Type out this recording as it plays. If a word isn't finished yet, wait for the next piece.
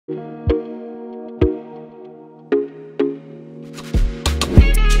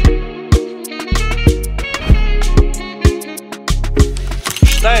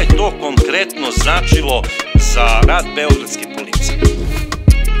izuzetno značilo za rad beogradske policije.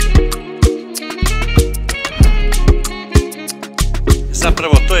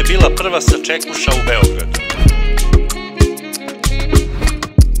 Zapravo, to je bila prva sačekuša u Beogradu.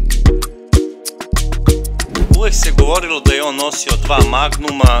 Uvek se govorilo da je on nosio 2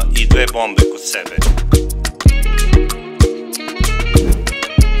 magnuma i 2 bombe kod sebe.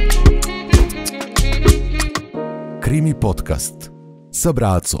 Krimi podcast sa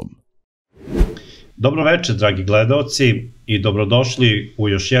Bracom. Dobro večer, dragi gledaoci, i dobrodošli u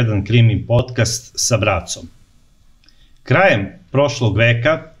još jedan Krimi podcast sa Bracom. Krajem prošlog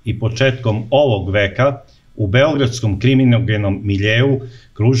veka i početkom ovog veka u beogradskom kriminogenom miljeu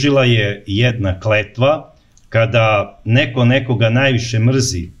kružila je jedna kletva. Kada neko nekoga najviše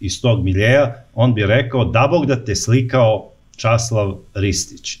mrzi iz tog miljeja, on bi rekao da Bog da te slikao ČASLAV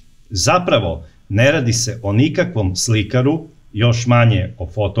RISTIĆ. Zapravo, ne radi se o nikakvom slikaru, još manje o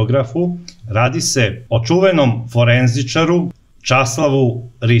fotografu, radi se o čuvenom forenzičaru ČASLAVu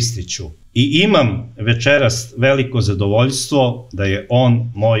RISTIĆu. I imam večeras veliko zadovoljstvo da je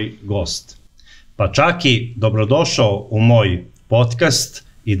on moj gost. Pa čak i dobrodošao u moj podcast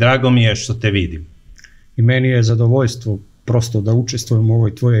i drago mi je što te vidim. I meni je zadovoljstvo prosto da učestvujem u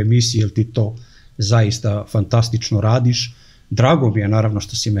ovoj tvojoj emisiji, jer ti to zaista fantastično radiš. Drago mi je naravno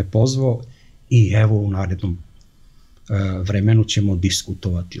što si me pozvao i evo u narednom vremenu ćemo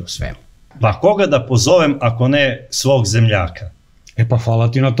diskutovati o svemu. Pa koga da pozovem ako ne svog zemljaka? E pa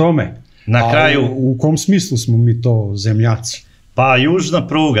hvala ti na tome. Na kraju... U kom smislu smo mi to zemljaci? Pa južna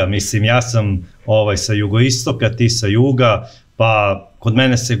pruga, mislim, ja sam sa jugoistoka, ti sa juga, pa kod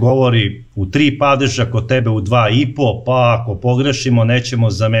mene se govori u 3 padeža, kod tebe u 2,5, pa ako pogrešimo nećemo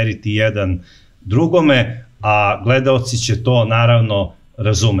zameriti jedan drugome, a gledaoci će to naravno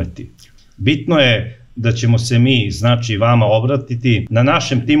razumeti. Bitno je da ćemo se mi, znači, vama obratiti na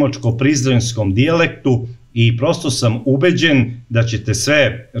našem timočko-prizrenskom dijalektu i prosto sam ubeđen da ćete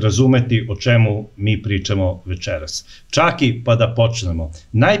sve razumeti o čemu mi pričamo večeras. Čak i pa da počnemo.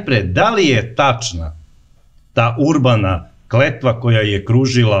 Najpre, da li je tačna ta urbana kletva koja je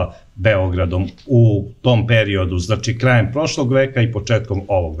kružila Beogradom u tom periodu, znači krajem prošlog veka i početkom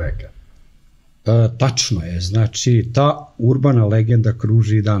ovog veka? Tačno je, znači ta urbana legenda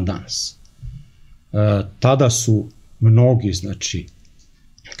kruži i dan danas. Tada su mnogi, znači,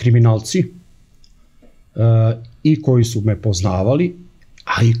 kriminalci i koji su me poznavali,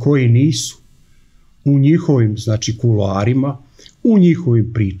 a i koji nisu, u njihovim, znači, kuloarima, u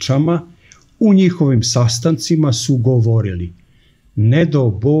njihovim pričama, u njihovim sastancima su govorili: ne do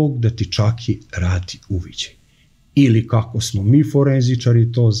Bog da ti čaki radi uviđaj. Ili kako smo mi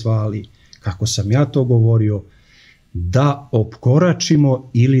forenzičari to zvali, kako sam ja to govorio, da opkoračimo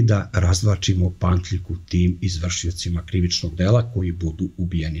ili da razvlačimo pantljiku tim izvršiocima krivičnog dela koji budu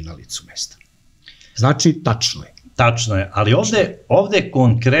ubijeni na licu mesta. Znači, tačno je. Tačno je, ali ovde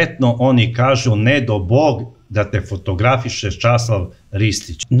konkretno oni kažu ne do Bog da te fotografiše ČASLAV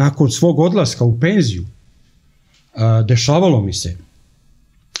RISTIĆ. Nakon svog odlaska u penziju dešavalo mi se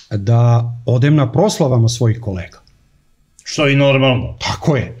da odem na proslavama svojih kolega. Što je normalno.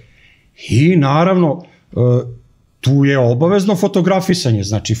 Tako je. I naravno, tu je obavezno fotografisanje,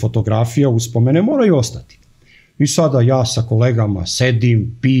 znači fotografija, uspomene moraju ostati. I sada ja sa kolegama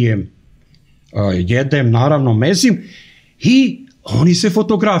sedim, pijem, jedem, naravno mezim i oni se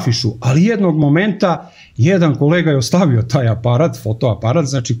fotografišu, ali jednog momenta jedan kolega je ostavio taj aparat, fotoaparat,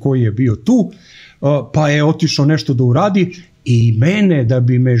 znači koji je bio tu, pa je otišao nešto da uradi i mene, da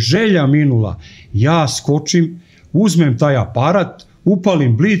bi me želja minula, ja skočim, uzmem taj aparat,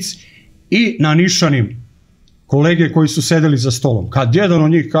 upalim blic i nanišanim kolege koji su sedeli za stolom. Kad jedan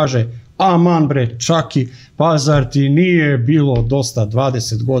od njih kaže: aman bre, čaki, pa zar ti nije bilo dosta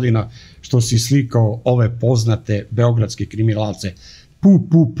 20 godina što si slikao ove poznate beogradske kriminalce?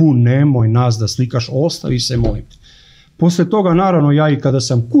 Pu, nemoj nas da slikaš, ostavi se, molim te. Posle toga, naravno, ja i kada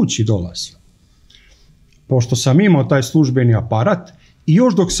sam kući dolazio, pošto sam imao taj službeni aparat i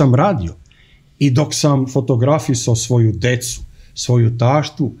još dok sam radio i dok sam fotografisao svoju decu, svoju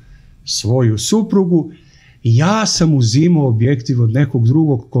taštu, svoju suprugu, ja sam uzimao objektiv od nekog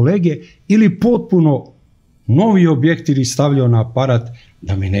drugog kolege ili potpuno novi objektiv i stavljao na aparat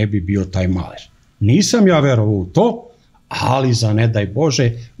da mi ne bi bio taj maler. Nisam ja verovao u to, ali za ne daj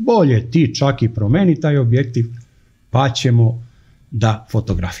Bože, bolje ti čak i promeni taj objektiv, pa ćemo da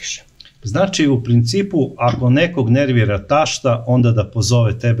fotografišemo. Znači, u principu, ako nekog nervira tašta, onda da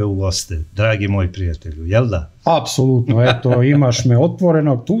pozove tebe u goste, dragi moj prijatelju, jel da? Apsolutno, eto, imaš me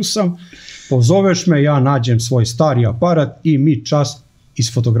otvoreno, tu sam, pozoveš me, ja nađem svoj stari aparat i mi čas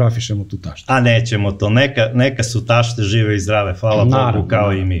isfotografišemo tu taštu. A nećemo to, neka su tašte žive i zdrave, hvala Bogu,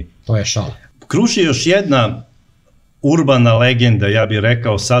 kao i mi. To je šala. Kruži još jedna urbana legenda, ja bih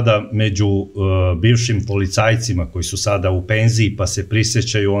rekao sada među bivšim policajcima koji su sada u penziji pa se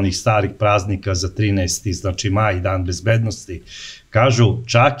prisjećaju onih starih praznika za 13. znači maj, dan bezbednosti. Kažu,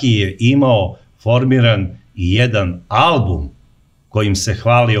 Čaki je imao formiran i jedan album kojim se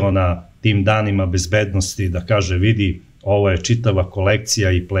hvalio na tim danima bezbednosti, da kaže, vidi, ovo je čitava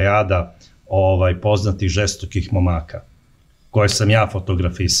kolekcija i plejada poznatih žestokih momaka koje sam ja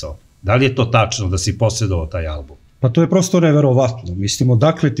fotografisao. Da li je to tačno da si posjedovao taj album? Pa to je prosto neverovatno. Mislim,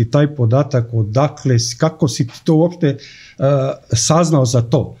 odakle ti taj podatak, kako si ti to uopšte saznao za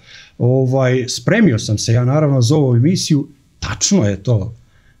to? Spremio sam se ja naravno za ovu emisiju, tačno je to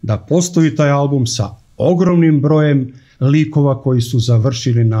da postoji taj album sa ogromnim brojem likova koji su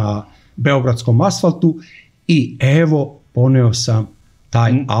završili na beogradskom asfaltu i evo poneo sam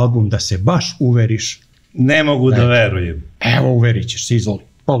taj album da se baš uveriš. Ne mogu da verujem. Evo uverit ćeš se, izvoli.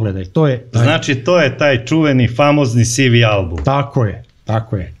 Pogledaj, to je... Znači, to je taj čuveni, famozni sivi album. Tako je.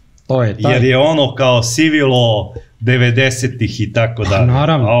 Jer je ono kao sivilo 90-ih i tako dalje.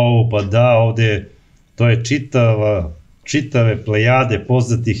 Naravno. Pa da, ovde, to je čitave plejade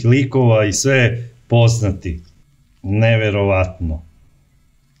poznatih likova i sve poznati. Neverovatno.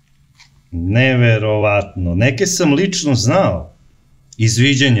 Neke sam lično znao. Iz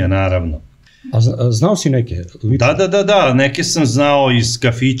viđenja, naravno. A znao si neke? Da, neke sam znao iz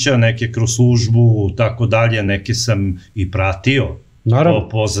kafića, neke kroz službu, tako dalje, neke sam i pratio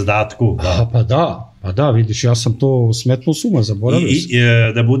po zadatku. Pa da, vidiš, ja sam to smetnuo s uma, zaboravio sam.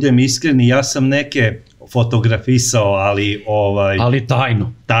 Da budem iskren, ja sam neke fotografisao, ali... Ali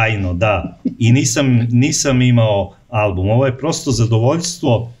tajno. Tajno, da. I nisam imao album. Ovo je prosto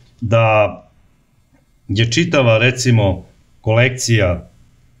zadovoljstvo da je čitava, recimo, kolekcija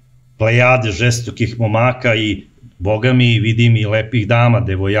plejade žestokih momaka i, boga mi, vidim i lepih dama,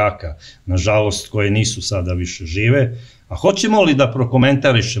 devojaka, nažalost, koje nisu sada više žive. A hoćemo li da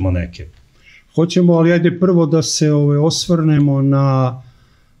prokomentarišemo neke? Hoćemo, ali ajde prvo da se osvrnemo na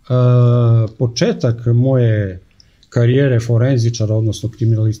početak moje karijere forenzičara, odnosno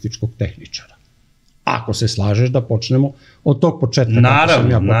kriminalističkog tehničara. Ako se slažeš da počnemo od tog početka.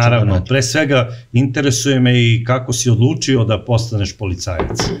 Naravno. Pre svega interesuje me i kako si odlučio da postaneš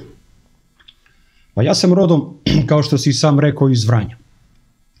policajac. Pa ja sam rodom, kao što si sam rekao, iz Vranja.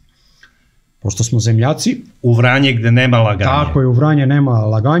 Pošto smo zemljaci... U Vranje gde nema laganje. Tako je, u Vranje nema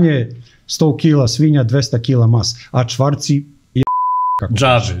laganje, 100 kila svinja, 200 kila mas, a čvarci je...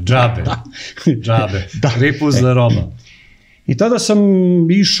 Džabe. Ripuz za roba. I tada sam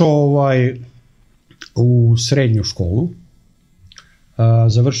išao u srednju školu,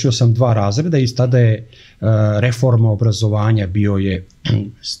 završio sam 2 razreda i tada je reforma obrazovanja, bio je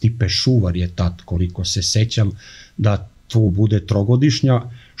Stipe Šuvar je tad, koliko se sećam, da tu bude 3-godišnja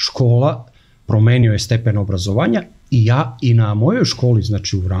škola, promenio je stepen obrazovanja i ja i na mojoj školi,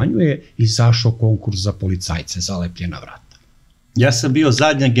 znači u Vranju, je izašao konkurs za policajce, zalepljena vrata. Ja sam bio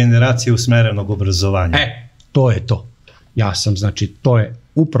zadnja generacija usmerenog obrazovanja. To je to. Ja sam, znači, to je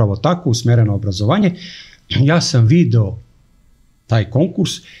upravo tako usmereno obrazovanje. Ja sam video taj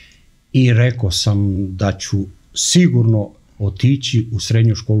konkurs i rekao sam da ću sigurno otići u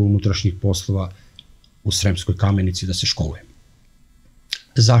srednju školu unutrašnjih poslova u Sremskoj Kamenici da se školujem.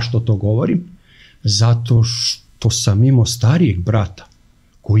 Zašto to govorim? Zato što sam imao starijeg brata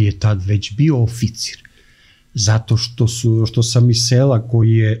koji je tad već bio oficir. Zato što sam iz sela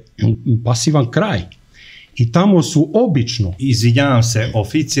koji je pasivan kraj. I tamo su obično... Izvinjavam se,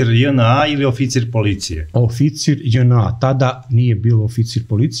 oficir JNA ili oficir policije? Oficir JNA. Tada nije bilo oficir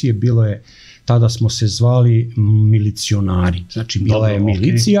policije, bilo je, tada smo se zvali milicionari. Znači, bila je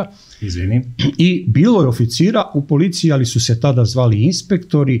milicija. Izvinim. I bilo je oficira u policiji, ali su se tada zvali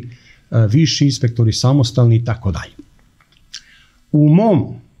inspektori, viši inspektori, samostalni i tako dalje. U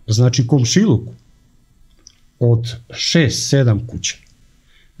mom, znači, komšiluku, od 6-7 kuća,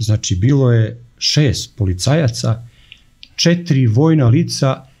 znači, bilo je 6 policajaca, 4 vojna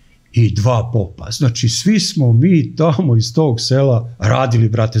lica i 2 popa. Znači, svi smo mi tamo iz tog sela radili,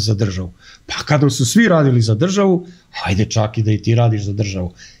 brate, za državu. Pa kada su svi radili za državu, hajde čak i da i ti radiš za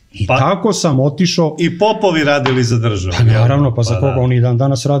državu. I tako sam otišao... I popovi radili za državu. Pa naravno, pa za koga oni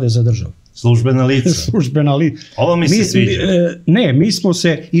danas rade za državu? Službena lica. Službena lica. Ovo mi se sviđa. Ne, mi smo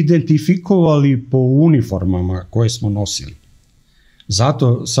se identifikovali po uniformama koje smo nosili.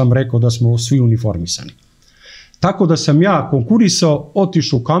 Zato sam rekao da smo svi uniformisani. Tako da sam ja konkurisao,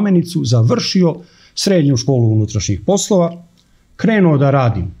 otišao u Kamenicu, završio srednju školu unutrašnjih poslova, krenuo da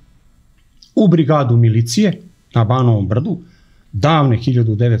radim u brigadu milicije na Banovom brdu, davne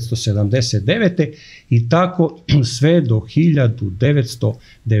 1979. i tako sve do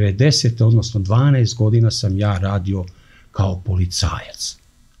 1990. odnosno 12 godina sam ja radio kao policajac.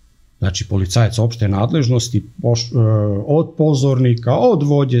 Znači policajac opšte nadležnosti, od pozornika, od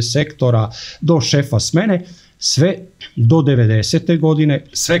vođe sektora do šefa smene, sve do 90. godine.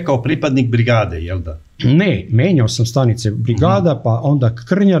 Sve kao pripadnik brigade, jel da? Ne, menjao sam stanice brigada, pa onda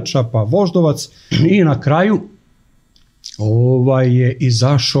Krnjača, pa Voždovac i na kraju je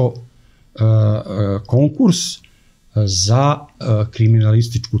izašao konkurs za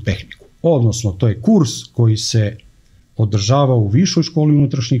kriminalističku tehniku. Odnosno, to je kurs koji se održava u Višoj školi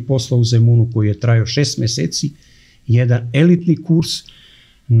unutrašnjih poslova u Zemunu, koji je trajao 6 meseci, jedan elitni kurs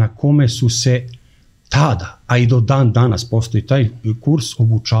na kome su se tada, a i do dan danas postoji taj kurs,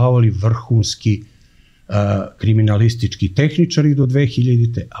 obučavali vrhunski kriminalistički tehničari do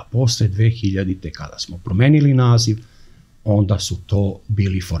 2000. A posle 2000. kada smo promenili naziv, onda su to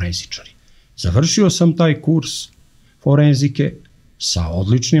bili forenzičari. Završio sam taj kurs forenzike sa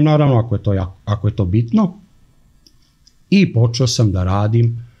odličnim, naravno, ako je to bitno, i počeo sam da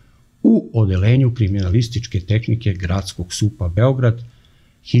radim u odelenju kriminalističke tehnike Gradskog SUP-a Beograd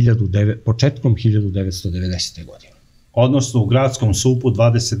početkom 1990. godine. Odnosno u Gradskom SUP-u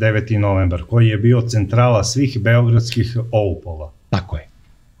 29. novembar, koji je bio centrala svih beogradskih OUP-ova. Tako je.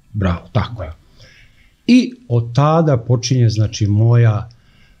 Bravo, tako je. I od tada počinje, znači, moja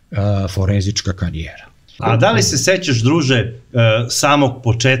forenzička karijera. A da li se sećaš, druže, samog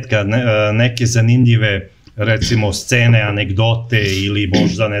početka neke zanimljive, recimo, scene, anegdote ili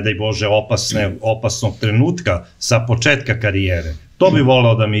možda, ne daj Bože, opasnog trenutka sa početka karijere? To bi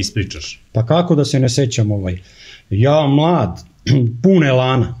voleo da mi ispričaš. Pa kako da se ne sećam Ja mlad, pun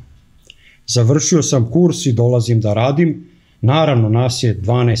elana, završio sam kurs i dolazim da radim. Naravno, nas je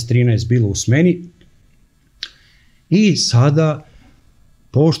 12-13 bilo u smeni. I sada,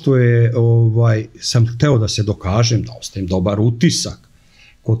 pošto sam hteo da se dokažem, da ostavim dobar utisak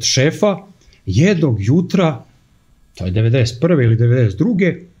kod šefa, jednog jutra, to je 91. ili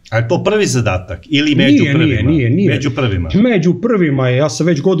 92. A je to prvi zadatak ili među prvima? Nije. Među prvima? Među prvima je, ja sam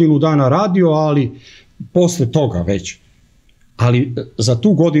već godinu dana radio, ali posle toga već. Ali za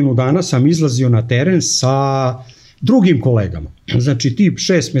tu godinu dana sam izlazio na teren sa drugim kolegama. Znači tip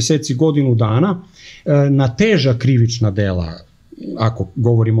 6 meseci, godinu dana, na teža krivična dela, ako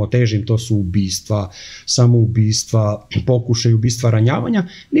govorimo o težim, to su ubistva, samoubistva, pokušaj ubistva, ranjavanja,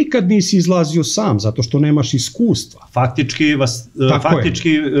 nikad nisi izlazio sam, zato što nemaš iskustva. Faktički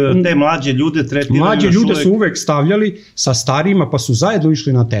te mlađe ljude tretiraju... Mlađe ljude su uvek stavljali sa starijima, pa su zajedno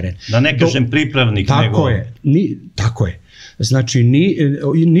išli na teren. Da ne kažem pripravnik, nego... Tako je. Znači,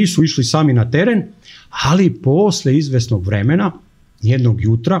 nisu išli sami na teren, ali posle izvesnog vremena, jednog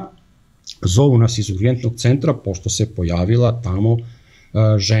jutra, zovu nas iz urgentnog centra, pošto se pojavila tamo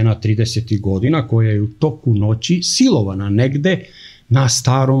žena 30 godina koja je u toku noći silovana negde na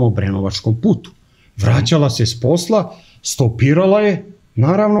starom Obrenovačkom putu. Vraćala se s posla, stopirala je,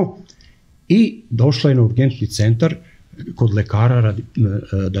 naravno, i došla je na urgentni centar kod lekara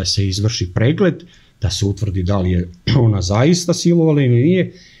da se izvrši pregled, da se utvrdi da li je ona zaista silovala ili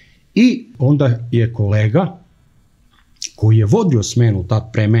nije. I onda je kolega koji je vodio smenu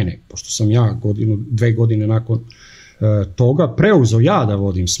tad pre mene, pošto sam ja 2 godine nakon toga preuzeo ja da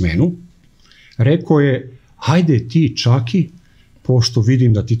vodim smenu, rekao je, hajde ti Čaki, pošto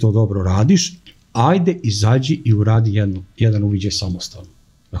vidim da ti to dobro radiš, ajde izađi i uradi jedan uviđaj samostalno.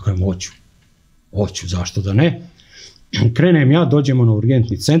 Dakle, hoću, zašto da ne? Krenem ja, dođemo na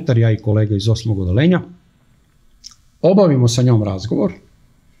urgentni centar, ja i kolega iz 8. odelenja, obavimo sa njom razgovor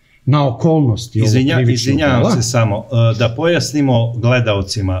na okolnosti ovog krivičnog dela. Izvinjavam se samo, da pojasnimo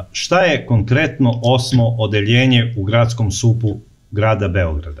gledaocima, šta je konkretno 8. odeljenje u Gradskom SUP-u grada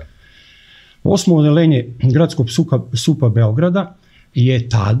Beograda? 8. odeljenje Gradskog SUP-a Beograda je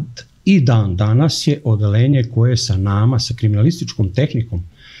tad i dan danas je odelenje koje sa nama, sa kriminalističkom tehnikom,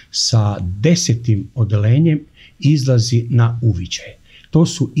 sa 10. odelenjem izlazi na uviđaje. To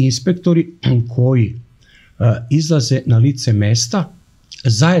su inspektori koji izlaze na lice mesta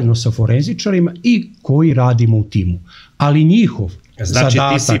zajedno sa forenzičarima i koji radimo u timu. Ali njihov zadatak...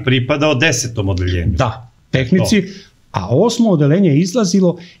 Znači ti si pripadao 10. odeljenju. Da, tehnici, a 8. odeljenje je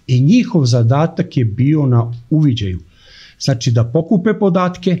izlazilo i njihov zadatak je bio na uviđaju. Znači da pokupe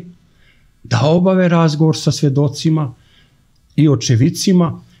podatke, da obave razgovor sa svedocima i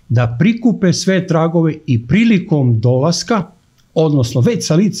očevicima, da prikupe sve tragove i prilikom dolaska, odnosno već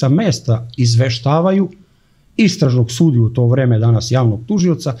sa lica mesta izveštavaju istražnog sudiju u to vreme, danas javnog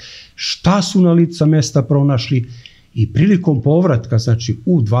tužioca, šta su na lica mesta pronašli i prilikom povratka, znači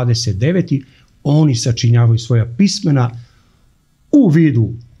u 29. oni sačinjavaju svoja pismena u vidu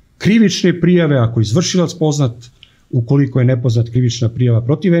krivične prijave, ako je izvršilac poznat, ukoliko je nepoznat krivična prijava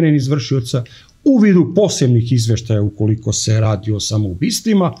protiv NN izvršioca, u vidu posebnih izveštaja ukoliko se radi o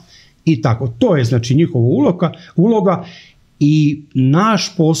samoubistvima i tako. To je znači njihova uloga i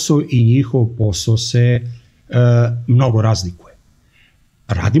naš posao i njihov posao se mnogo razlikuje.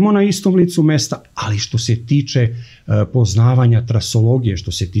 Radimo na istom licu mesta, ali što se tiče poznavanja trasologije,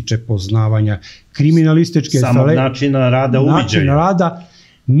 što se tiče poznavanja kriminalističke... Samog načina rada uviđaja.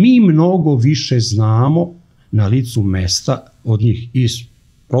 Mi mnogo više znamo na licu mesta od njih iz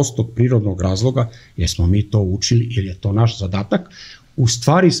prostog prirodnog razloga, jer smo mi to učili, jer je to naš zadatak. U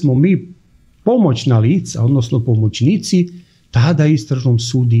stvari smo mi pomoćna lica, odnosno pomoćnici, tada istražnom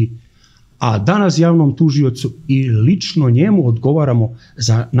sudiji, a danas javnom tužiocu i lično njemu odgovaramo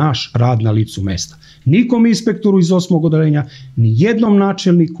za naš rad na licu mesta. Nikom inspektoru iz 8. odeljenja, ni jednom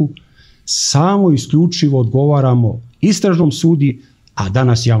načelniku, samo isključivo odgovaramo istražnom sudiji, a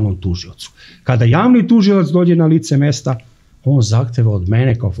danas javnom tužiocu. Kada javni tužilac dođe na lice mesta, on zahteva od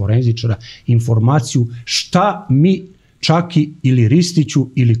mene kao forenzičara informaciju šta mi Čaki ili Ristiću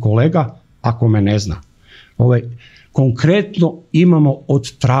ili kolega, ako me ne zna. Konkretno imamo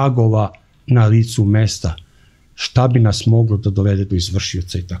od tragova na licu mesta šta bi nas moglo da dovede do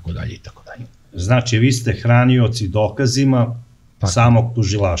izvršioca i tako dalje i tako dalje. Znači, vi ste hranioci dokazima samog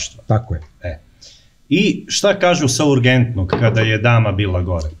tužilaštva. Tako je. I šta kažu sa urgentnog kada je dama bila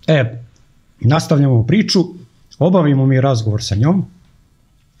gore? Nastavljamo priču, obavimo mi razgovor sa njom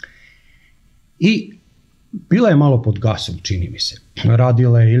i bila je malo pod gasom, čini mi se.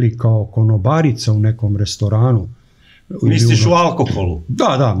 Radila je ili kao konobarica u nekom restoranu. Misliš u alkoholu?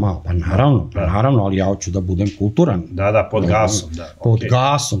 Da, malo, pa naravno, ali ja hoću da budem kulturan. Da, pod gasom. Pod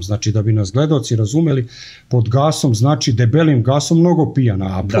gasom, znači da bi nas gledaoci razumeli, pod gasom znači debelim gasom mnogo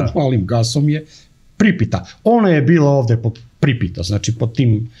pijana, a pod malim gasom je pripita. Ona je bila ovde pripita, znači pod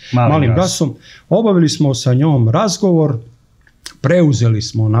tim malim gasom. Obavili smo sa njom razgovor, preuzeli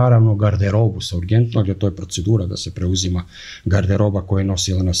smo naravno garderobu sa urgentnog, jer to je procedura da se preuzima garderoba koja je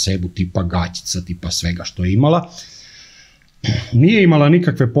nosila na sebu, tipa gaćica, tipa svega što je imala. Nije imala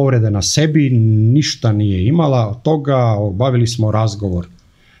nikakve povrede na sebi, ništa nije imala od toga, obavili smo razgovor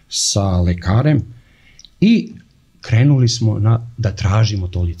sa lekarem i krenuli smo da tražimo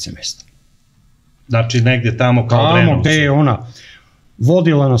to lice mesta. Znači negdje tamo kao Obrenovcu. Tamo gde je ona,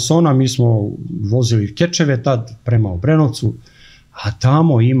 vodila nas ona, mi smo vozili kečeve tad prema Obrenovcu, a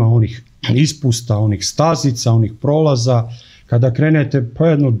tamo ima onih ispusta, onih stazica, onih prolaza, kada krenete po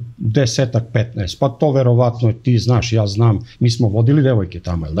jedno 10-15, pa to verovatno ti znaš, ja znam, mi smo vodili devojke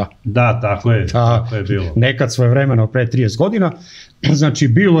tamo, jel da? Da, tako je bilo. Nekad svoje vremeno, pre 30 godina, znači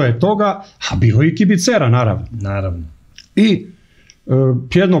bilo je toga, a bilo i kibicera, naravno. Naravno. I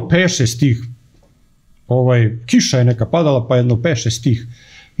jedno 5-6 tih, kiša je neka padala, pa jedno 5-6 tih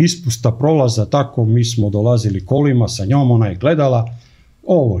ispusta prolaza, tako mi smo dolazili kolima sa njom, ona je gledala,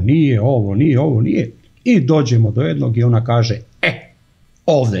 ovo nije, i dođemo do jednog i ona kaže,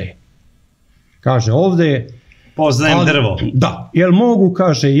 ovde je. Kaže, ovde je. Poznajem drvo. Da, jel mogu,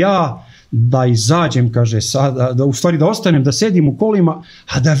 kaže, ja da izađem, kaže, sada, u stvari da ostanem, da sedim u kolima,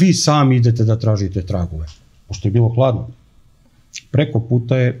 a da vi sami idete da tražite tragove. Pošto je bilo hladno. Preko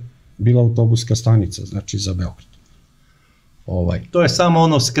puta je bila autobuska stanica, znači za Beograd. To je samo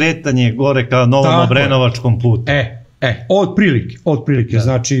ono skretanje gore ka Novom Obrenovačkom putu. Otprilike,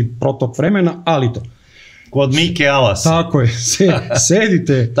 znači protok vremena, ali to. Kod Mike Alasa. Tako je,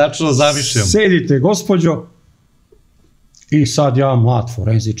 sedite. Tačno zavišem. Sedite, gospođo. I sad ja, mlad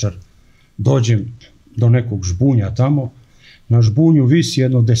forenzičar, dođem do nekog žbunja tamo. Na žbunju visi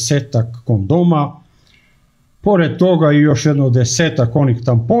jedno 10 kondoma, pored toga i još jedno 10 onih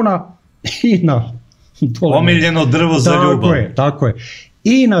tampona i na... Omiljeno drvo za ljubav. Tako je.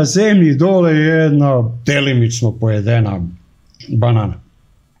 I na zemlji dole jedna delimično pojedena banana.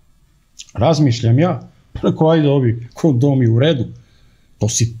 Razmišljam ja, preko ajde ovi kondomi u redu,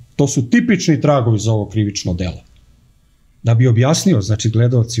 to su tipični tragovi za ovo krivično delo. Da bi objasnio, znači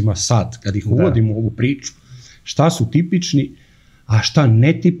gledaocima sad, kad ih uvodimo u ovu priču, šta su tipični, a šta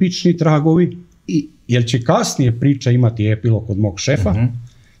netipični tragovi, jer će kasnije priča imati epilog od mog šefa,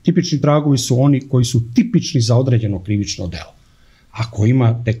 tipični tragovi su oni koji su tipični za određeno krivično delo.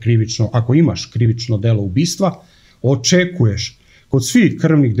 Ako imaš krivično delo ubistva, očekuješ kod svih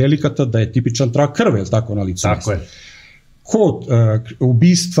krvnih delikata da je tipičan trag krve, je li tako, na licu mesta? Kod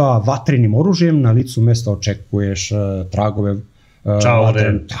ubistva vatrenim oružjem na licu mesta očekuješ tragove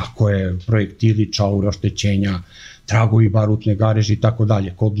čaure, tako je, projektili, čaure, oštećenja, tragovi barutne gareži i tako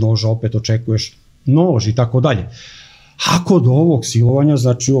dalje. Kod noža opet očekuješ nož i tako dalje. A kod ovog silovanja,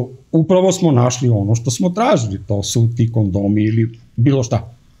 znači, upravo smo našli ono što smo tražili, to su ti kondomi ili bilo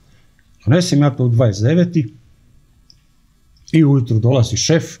šta. Donesem ja to u 29. I ujutru dolazi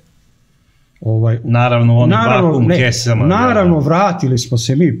šef. Naravno, oni vakum kesama. Naravno, vratili smo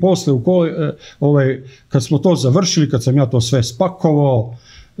se mi posle, kad smo to završili, kad sam ja to sve spakovao,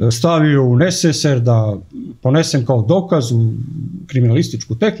 stavio u neseser da ponesem kao dokaz u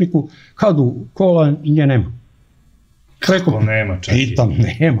kriminalističku tehniku, kad u kola nje nema. Kako nema čak? Pitam,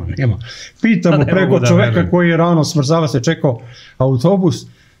 nema. Pitamo preko čoveka koji je rano smrzava se čekao autobus,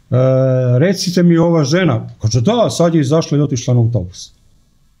 recite mi ova žena, kaže da, sad je izašla i otišla na autobus.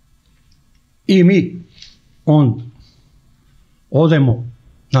 I mi odemo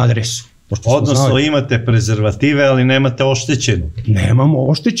na adresu. Odnosno imate prezervative, ali nemate oštećenu. Nemamo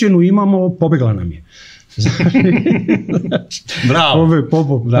oštećenu, imamo, pobegla nam je. Bravo.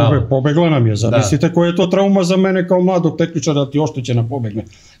 Pobegla nam je, zamislite koja je to trauma za mene kao mladog tehničara da ti oštećena pobegne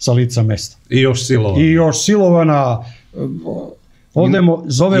sa lica mesta. I još silovana. Odemo,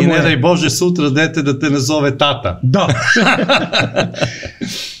 zovemo je... I ne daj Bože sutra dete da te ne zove tata. Da.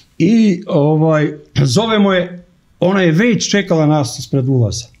 I zovemo je, ona je već čekala nas ispred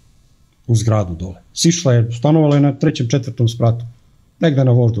ulaza u zgradu dole. Sišla je, stanovala je na 3., 4. spratu. Negde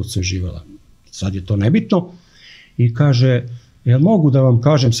na Voždovcu je živjela. Sad je to nebitno. I kaže, jel mogu da vam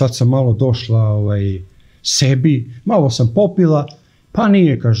kažem, sad sam malo došla sebi, malo sam popila, pa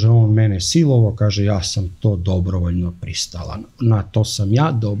nije, kaže, on mene silovo, kaže, ja sam to dobrovoljno pristala. Na to sam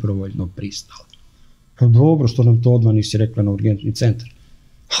ja dobrovoljno pristala. Pa dobro, što nam to odmah nisi rekla na urgentni centar.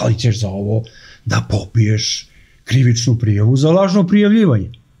 Ali ćeš za ovo da popiješ krivičnu prijavu za lažno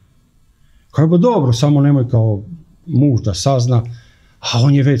prijavljivanje. Kako dobro, samo nemoj kao muž da sazna, a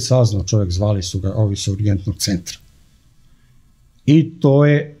on je već saznao, čovjek, zvali su ga ovi sa urgentnog centra. I to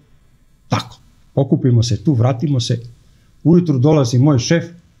je tako. Okupimo se tu, vratimo se, ujutru dolazi moj šef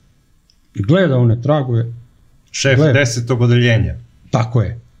i gleda one tragove. Šef 10. odeljenja. Tako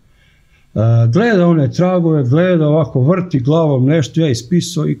je. Gleda one tragove, gleda ovako, vrti glavom nešto, ja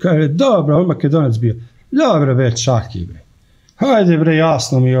ispisao i kaže, dobro, on Makedonac bio, dobro bre, čaki bre, hajde bre,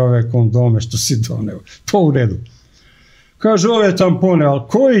 jasno mi ove kondome što si doneo, to u redu. Kaže, ove tampone, ali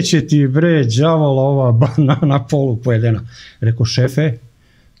koji će ti bre, đavola, ova banana polu pojedena? Rekao, šefe,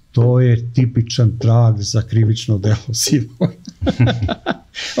 to je tipičan trag za krivično delo silovanja.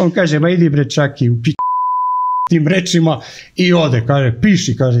 On kaže, ma idi bre, čaki, u tim rečima i ode, kaže,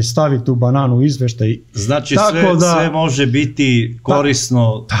 piši, kaže, stavi tu bananu u izveštaj. Znači sve može biti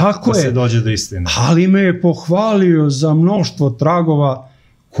korisno da se dođe do istine. Ali me je pohvalio za mnoštvo tragova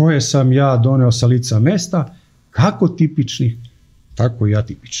koje sam ja doneo sa lica mesta, kako tipičnih, tako i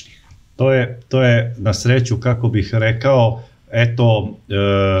atipičnih. To je na sreću, kako bih rekao, eto,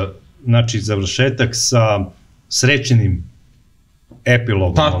 znači završetak sa srećenim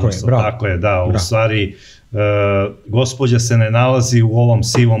epilogom. Tako je, da, u stvari gospođa se ne nalazi u ovom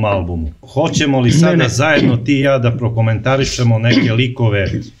sivom albumu. Hoćemo li sada zajedno ti i ja da prokomentarišemo neke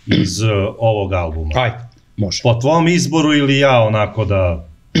likove iz ovog albuma? Ajde, može. Po tvom izboru ili ja onako da...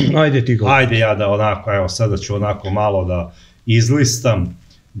 Ajde ti go. Ajde ja da onako, evo sada ću onako malo da izlistam,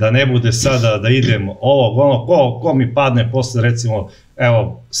 da ne bude sada da idem ovog, ono, ko mi padne posle recimo,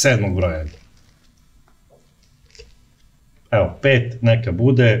 evo, 7. broja. Evo, 5,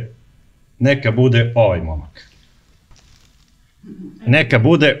 neka bude ovaj momak. Neka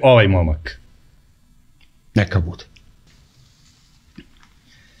bude ovaj momak. Neka bude.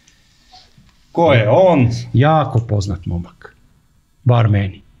 Ko je on? Jako poznat momak. Bar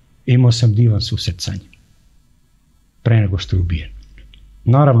meni. Imao sam divan susret sa njim. Pre nego što je ubijen.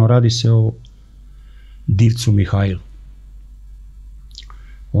 Naravno, radi se o divcu Mihajlu.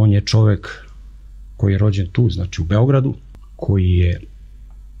 On je čovek koji je rođen tu, znači u Beogradu, koji je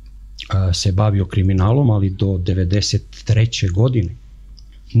se bavio kriminalom, ali do 93. godine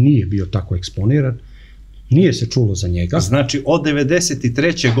nije bio tako eksponiran, nije se čulo za njega. Znači, od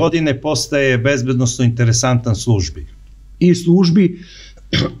 93. godine postaje bezbednosno interesantan službi. I službi,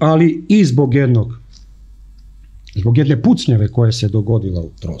 ali i zbog jedne pucnjave koja se dogodila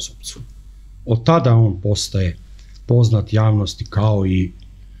u Trozovcu. Od tada on postaje poznat javnosti kao i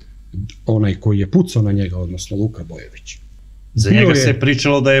onaj koji je pucao na njega, odnosno Luka Bojević. Za njega se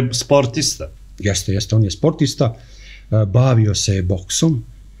pričalo da je sportista. Jeste, on je sportista, bavio se je boksom,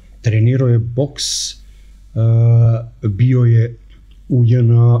 trenirao je boks, bio je u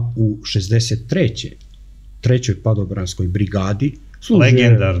JNA u 63. trećoj padobranskoj brigadi.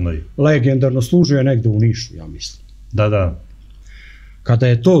 Legendarno, služio je negde u Nišu, ja mislim. Da. Kada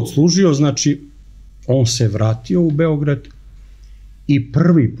je to odslužio, znači, on se vratio u Beograd i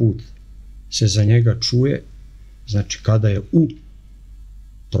prvi put se za njega čuje znači kada je u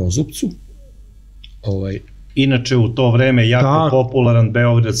Trozupcu, Inače u to vreme jako popularan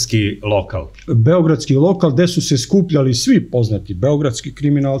beogradski lokal. Beogradski lokal gde su se skupljali svi poznati beogradski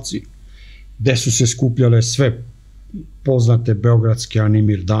kriminalci, gde su se skupljale sve poznate beogradske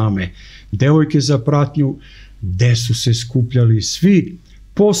animir dame, devojke za pratnju, gde su se skupljali svi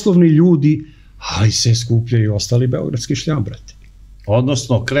poslovni ljudi, ali se skupljaju i ostali beogradski šljambrati.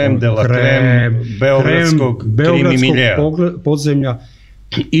 Odnosno krem de la krem beogradskog krimi miljeja. Podzemlja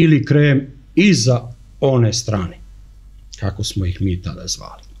ili krem iza one strane, kako smo ih mi tada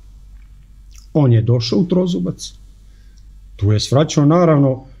zvali. On je došao u Trozubac, tu je svraćao,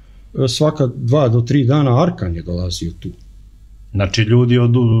 naravno, svaka 2 do 3 dana Arkan je dolazio tu. Znači ljudi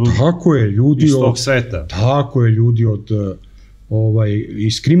od istog sveta. Tako je, ljudi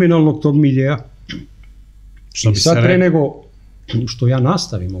iz kriminalnog tog miljeja. I sad pre nego što ja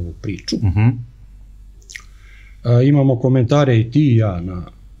nastavim ovu priču, imamo komentare i ti i ja na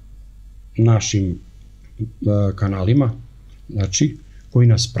našim kanalima, znači, koji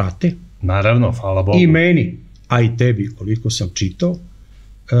nas prate. Naravno, hvala Bogu. I meni, a i tebi, koliko sam čitao.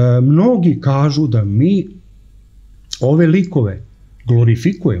 Mnogi kažu da mi ove likove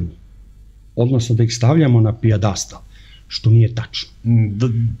glorifikujemo, odnosno da ih stavljamo na pijadastal, što nije tačno.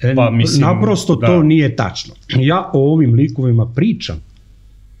 Naprosto to nije tačno. Ja o ovim likovima pričam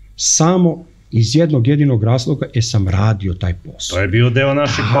samo iz jednog jedinog razloga, jer sam radio taj posao. To je bio deo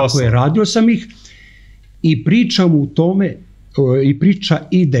našeg posla. Tako je, radio sam ih i pričam u tome, i priča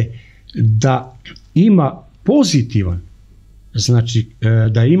ide da ima pozitivan, znači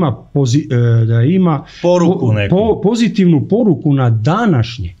da ima pozitivnu poruku na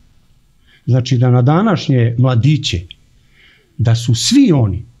današnje, znači da na današnje mladiće, da su svi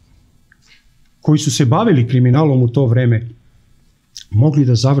oni koji su se bavili kriminalom u to vreme mogli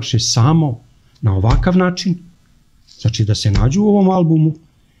da završe samo na ovakav način, znači da se nađu u ovom albumu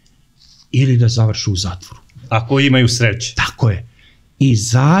ili da završe u zatvoru. Ako imaju sreće. Tako je. I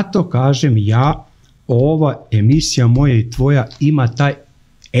zato kažem ja, ova emisija moja i tvoja ima taj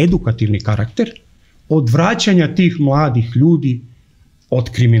edukativni karakter od vraćanja tih mladih ljudi od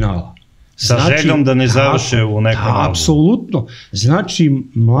kriminala. Sa željom da ne završe u nekom albumu. Apsolutno. Znači,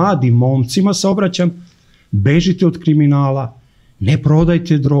 mladim momcima se obraćam, bežite od kriminala, ne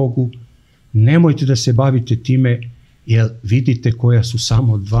prodajte drogu, nemojte da se bavite time, jer vidite koja su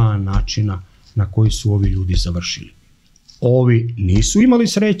samo 2 načina na koji su ovi ljudi završili. Ovi nisu imali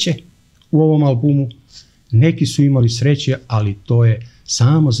sreće u ovom albumu, neki su imali sreće, ali to je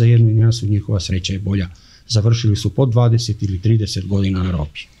samo za jednu nijansu, njihova sreća je bolja. Završili su po 20 ili 30 godina na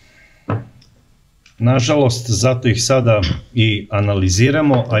robiji. Nažalost, zato ih sada i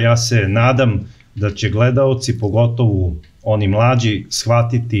analiziramo, a ja se nadam da će gledaoci, pogotovo oni mlađi,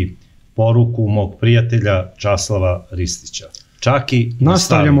 shvatiti poruku mog prijatelja Časlava Ristića.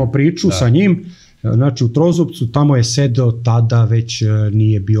 Nastavljamo priču sa njim, znači u Trozupcu, tamo je sedeo, tada već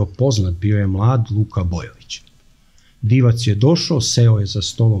nije bio poznat, bio je mlad Luka Bojović. Divac je došao, seo je za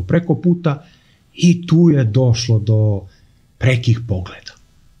stolom preko puta i tu je došlo do prekih pogleda.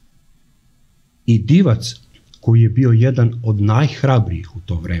 I Divac, koji je bio jedan od najhrabrijih u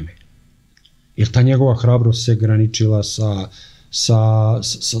to vreme, jer ta njegova hrabrost se graničila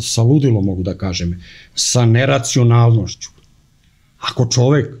sa ludilom, mogu da kažem, sa neracionalnošću. Ako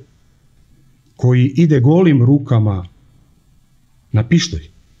čovek koji ide golim rukama na pištolj,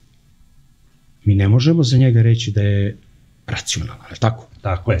 mi ne možemo za njega reći da je racionalan, ali tako?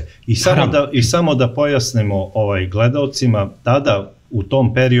 Tako je. I samo da pojasnimo gledaocima, tada u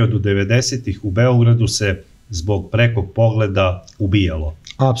tom periodu 90-ih u Beogradu se zbog prekog pogleda ubijalo.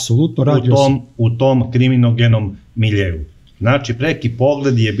 Apsolutno. U tom kriminogenom miljeju. Znači, preki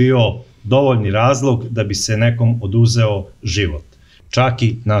pogled je bio dovoljni razlog da bi se nekom oduzeo život.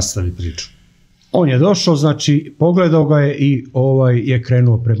 Čaki, nastavi priču. On je došao, znači, pogledao ga je i je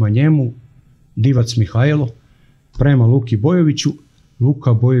krenuo prema njemu, Divac Mihajlo, prema Luki Bojoviću.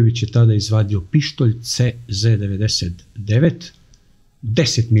 Luka Bojović je tada izvadio pištolj CZ99,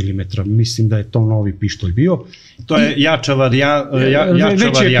 10 mm, mislim da je to novi pištolj bio. To je jača varijanta.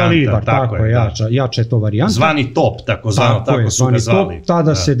 Već je kalibar, tako je, jača je to varijanta. Zvani top, tako su ga zvali.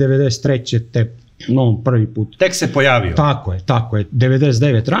 Tada se 93. prvi put. Tek se pojavio. Tako je,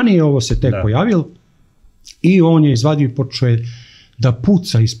 99 ranije, ovo se tek pojavilo. I on je izvadio i počeo je da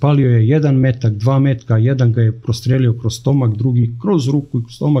puca, ispalio je 1 metak, 2 metka, jedan ga je prostrelio kroz stomak, drugi kroz ruku i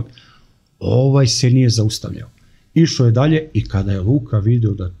kroz stomak. Ovaj se nije zaustavljao. Išao je dalje i kada je Luka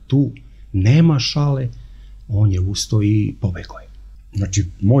vidio da tu nema šale, on je ustao i pobegao je. Znači,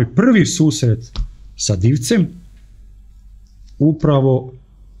 moj prvi susret sa Divcem upravo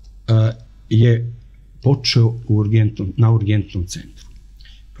je počeo na urgentnom centru.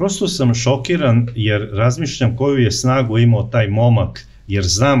 Prosto sam šokiran jer razmišljam koju je snagu imao taj momak, jer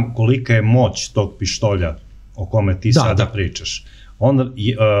znam kolika je moć tog pištolja o kome ti sada pričaš.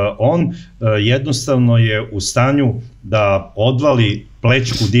 On jednostavno je u stanju da odvali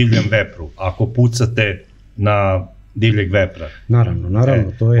plećku divljem vepru, ako pucate na divljeg vepra.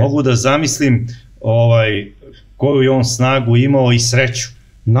 Naravno, to je... Mogu da zamislim koju je on snagu imao i sreću.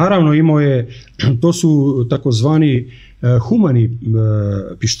 Naravno, imao je, to su takozvani humani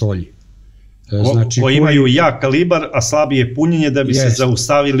pištolji. Koji imaju jak kalibar, a slabije punjenje da bi se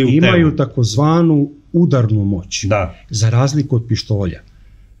zaustavili u telu. Imaju takozvanu udarnu moć, za razliku od pištolja.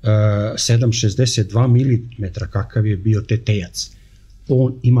 7,62 mm, kakav je bio tetejac,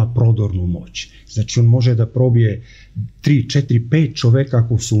 on ima prodornu moć. Znači, on može da probije 3, 4, 5 čoveka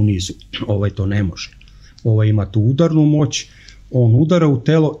ako su u nizu. Ovaj to ne može. Ovaj ima tu udarnu moć, on udara u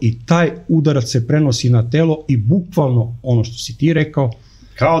telo i taj udarac se prenosi na telo i bukvalno, ono što si ti rekao,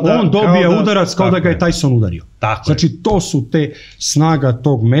 on dobija udarac kao da ga je Tyson udario. Znači, to su te snaga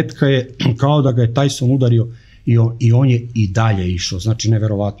tog metka je kao da ga je Tyson udario i on je i dalje išao. Znači,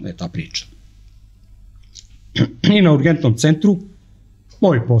 neverovatna je ta priča. I na urgentnom centru,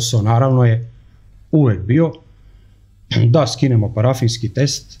 moj posao naravno je uvek bio da skinemo parafinski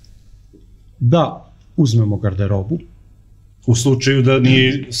test, da uzmemo garderobu. U slučaju da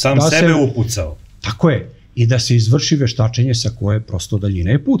ni sam sebe upucao. Tako je. I da se izvrši veštačenje sa koje prosto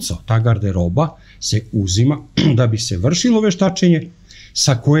daljine je pucao. Ta garderoba se uzima da bi se vršilo veštačenje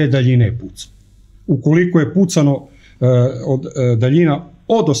sa koje daljine je pucao. Ukoliko je pucano od daljina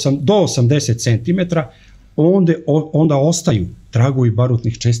do 80 cm, onda ostaju tragovi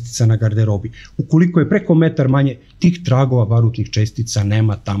barutnih čestica na garderobi. Ukoliko je preko metar manje, tih tragova barutnih čestica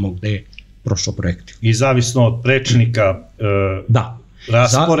nema tamo gde je prošao projektil. I zavisno od prečnika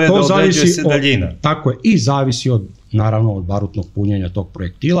rasporeda određuje se daljina. Tako je, i zavisi naravno od barutnog punjenja tog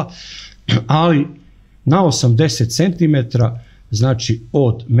projektila, ali na 80 cm, znači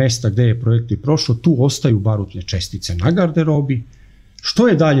od mesta gde je projektil prošao, tu ostaju barutne čestice na garderobi. Što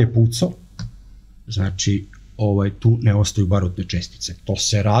je dalje pucao, znači tu ne ostaju barutne čestice. To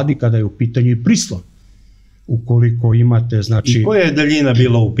se radi kada je u pitanju i prislon. Ukoliko imate, znači... I koja je daljina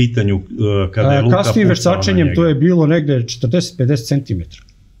bila u pitanju kada je Luka pucao na njega? Kasnijim veštačenjem to je bilo negde 40-50 cm.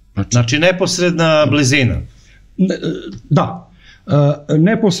 Znači neposredna blizina? Da.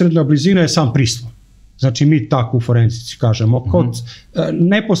 Neposredna blizina je sam prislon. Znači mi tako u forenzici kažemo.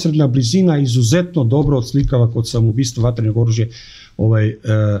 Neposredna blizina izuzetno dobro odslikava kod samoubistva vatrenog oružja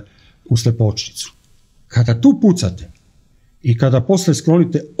u slepočnicu. Kada tu pucate i kada posle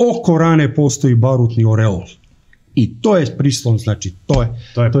sklonite, oko rane postoji barutni oreol. I to je prislon, znači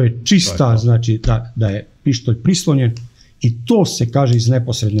to je čista, znači da je pištolj prislonjen i to se kaže iz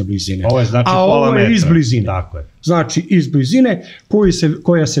neposredne blizine. Ovo je znači pola metra. A ovo je iz blizine. Znači iz blizine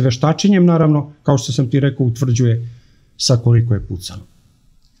koja se veštačenjem, naravno, kao što sam ti rekao, utvrđuje sa koliko je pucano.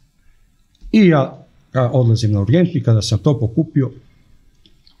 I ja odlazim na urgentni, kada sam to pokupio,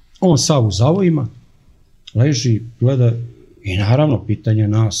 on sav u zavojima, leži, gleda i naravno pitanje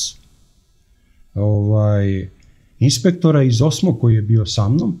nas, inspektora iz 8. koji je bio sa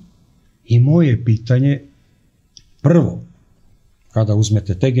mnom, i moje pitanje prvo, kada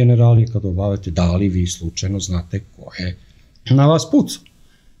uzmete te generalije, kada obavite, da li vi slučajno znate ko je na vas pucao?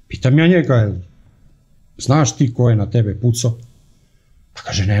 Pitam ja njega, znaš ti ko je na tebe pucao? Pa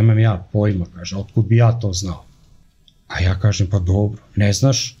kaže, nemam ja pojma, kaže, otkud bi ja to znao? A ja kažem, pa dobro, ne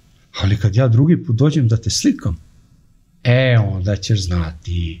znaš, ali kad ja drugi put dođem da te slikam, onda ćeš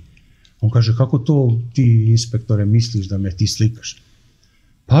znati. On kaže, kako to ti, inspektore, misliš da me ti slikaš?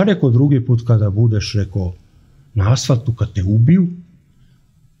 Pa rekao, drugi put kada budeš, rekao, na asfaltu, kad te ubiju,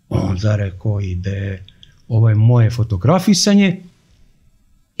 onda rekao, ide moje fotografisanje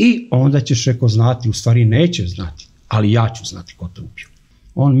i onda ćeš, rekao, znati, u stvari nećeš znati, ali ja ću znati ko te ubiju.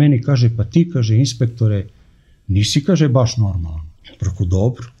 On meni kaže, pa ti, kaže, inspektore, nisi, kaže, baš normalan. Rekao,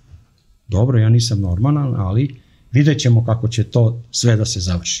 dobro, ja nisam normalan, ali vidjet ćemo kako će to sve da se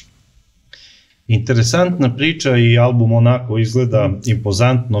završi. Interesantna priča i album onako izgleda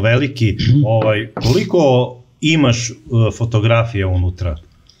impozantno veliki. Koliko imaš fotografija unutra?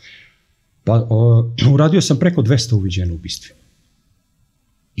 Pa, uradio sam preko 200 uviđaja na ubistvima.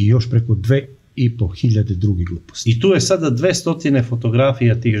 I još preko 2.500 drugih gluposti. I tu je sada 200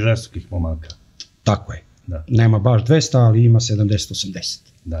 fotografija tih žestokih momaka. Tako je. Nema baš 200, ali ima 70-80.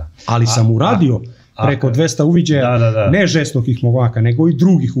 Ali sam uradio preko 200 uviđaja, ne žestokih momaka, nego i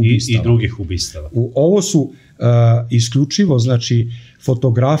drugih ubistava. I drugih ubistava. Ovo su isključivo, znači,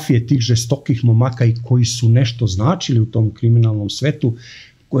 fotografije tih žestokih momaka i koji su nešto značili u tom kriminalnom svetu,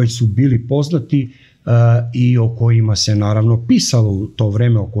 koji su bili poznati. i o kojima se naravno pisalo u to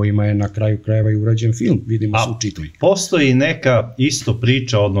vreme, o kojima je na kraju krajeva i urađen film, vidimo se u čitovi. Postoji neka isto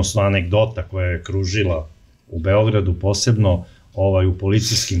priča, odnosno anegdota koja je kružila u Beogradu, posebno u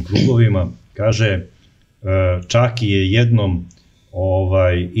policijskim krugovima. Kaže, Čaki je jednom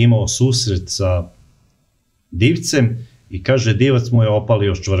imao susret sa Divcem i kaže, Divac mu je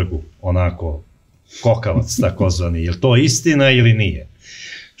opalio ščvrgu, onako kokavac takozvani. Je li to istina ili nije?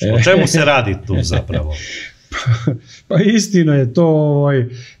 O čemu se radi tu zapravo? Pa istina je to,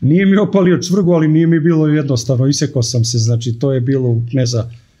 nije mi opalio čvrgu, ali nije mi bilo jednostavno, isekao sam se, znači to je bilo u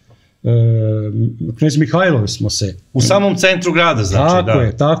knez Mihajlove smo se. U samom centru grada, znači,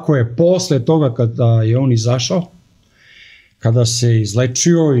 da. Tako je, posle toga kada je on izašao, kada se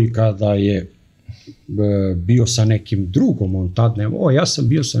izlečio i kada je bio sa nekim drugom, on tad nema, ja sam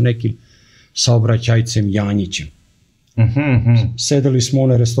bio sa nekim saobraćajcem Janjićem. Sedeli smo u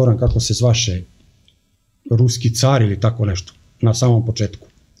onaj restoran, kako se zvaše, Ruski car ili tako nešto, na samom početku.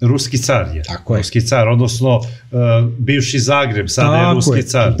 Ruski car je. Ruski car, odnosno bivši Zagreb, sada je Ruski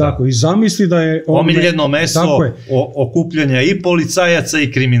car. Tako, i zamisli da je... Omiljeno mesto okupljanja i policajaca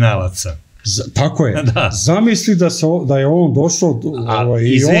i kriminalaca. Tako je. Zamisli da je on došao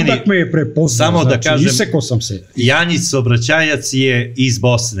i onda me je prepoznao, znači isekao sam se. Janjić saobraćajac je iz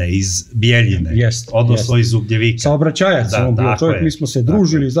Bosne, iz Bjeljine, odnosno iz Ugljevika. Saobraćajac, on bio čovjek, mi smo se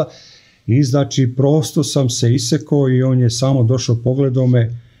družili i znači prosto sam se isekao i on je samo došao, pogledao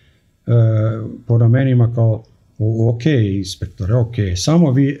me po ramenima kao, ok, inspektore, ok,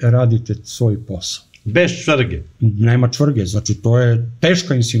 samo vi radite svoj posao. Bez čvrge? Nema čvrge, znači to je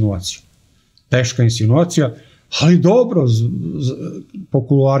teška insinuacija. Teška insinuacija, ali dobro, po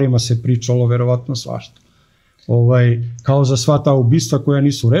kuloarima se pričalo verovatno svašta. Kao za sva ta ubistva koja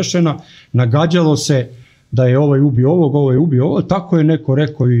nisu rešena, nagađalo se da je ovaj ubio ovog, ovaj ubio ovog, tako je neko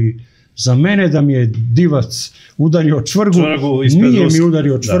rekao i za mene da mi je Divac udario čvrgu, nije mi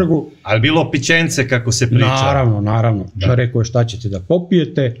udario čvrgu. Ali bilo pićence kako se priča. Naravno. Rekao je šta ćete da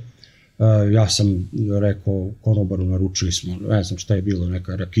popijete. Ja sam rekao konobaru, naručili smo, ne znam šta je bilo,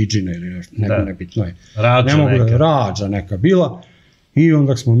 neka rakidžina ili nešto, nebitno je. Rađa neka bila. I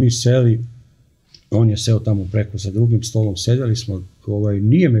onda smo mi seli, on je seo tamo preko za drugim stolom, sedeli smo,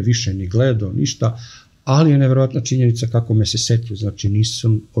 nije me više ni gledao, ništa, ali je nevjerojatna činjenica kako me se setio, znači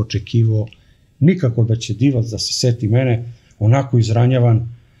nisam očekivao nikako da će Divac da se seti mene, onako izranjavan,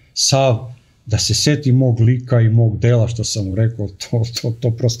 sav, da se seti mog lika i mog dela, što sam mu rekao,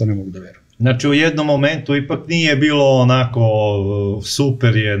 to prosto ne mogu da verujem. Znači u jednom momentu ipak nije bilo onako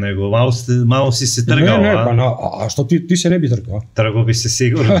super je, nego malo si se trgao, a što ti se ne bi trgao? Trgao bi se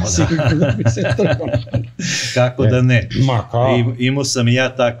sigurno, Sigurno bi se trgao. Kako da ne. Imao sam i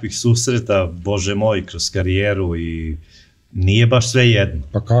ja takvih susreta, bože moj, kroz karijeru i nije baš sve jedno.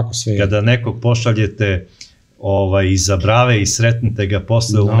 Pa kako sve jedno? Kada nekog pošaljete iza brave i sretnete ga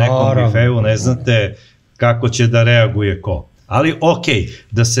posle u nekom bifeju, ne znate kako će da reaguje ko. Ali okej,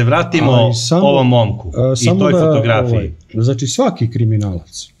 da se vratimo ovom momku i toj fotografiji. Znači svaki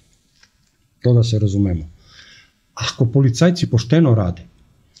kriminalac, to da se razumemo, ako policajci pošteno rade,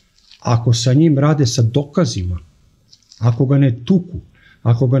 ako sa njim rade sa dokazima, ako ga ne tuku,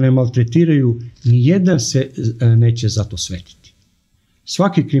 ako ga ne maltretiraju, nijedan se neće za to svetiti.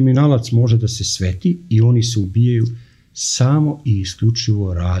 Svaki kriminalac može da se sveti i oni se ubijaju samo i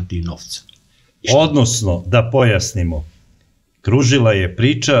isključivo radi novca. Odnosno, da pojasnimo, kružila je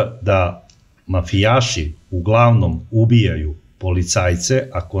priča da mafijaši uglavnom ubijaju policajce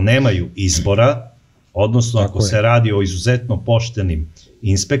ako nemaju izbora, odnosno ako se radi o izuzetno poštenim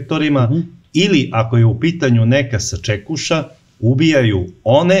inspektorima, ili ako je u pitanju neka sačekuša, ubijaju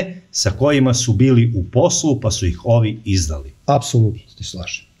one sa kojima su bili u poslu pa su ih ovi izdali. Apsolutno se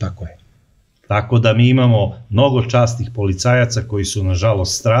slažem, tako je. Tako da mi imamo mnogo časnih policajaca koji su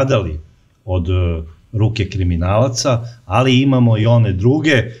nažalost stradali od ruke kriminalaca, ali imamo i one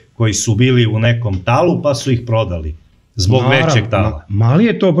druge koji su bili u nekom talu pa su ih prodali zbog većeg tala. Mali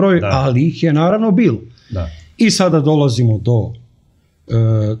je to broj, ali ih je naravno bilo. I sada dolazimo do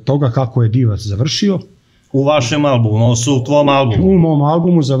toga kako je Divac završio. U vašem albumu, u tvom albumu? U mom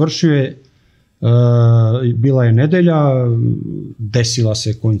albumu završio je, bila je nedelja, desila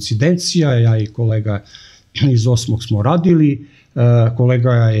se koincidencija, ja i kolega iz 8. smo radili,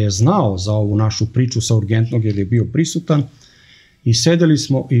 kolega je znao za ovu našu priču sa urgentnog jer je bio prisutan i sedeli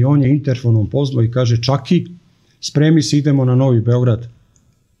smo i on je interfonom pozvao i kaže: Čaki, spremi se, idemo na Novi Beograd,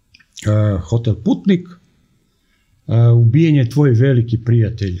 hotel Putnik, ubijen je tvoj veliki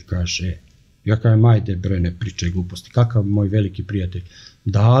prijatelj, kaže. Ja kažem, ajde bre, ne pričaj gluposti, kakav moj veliki prijatelj?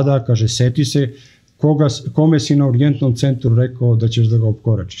 Da, kaže, seti se kome si na urgentnom centru rekao da ćeš da ga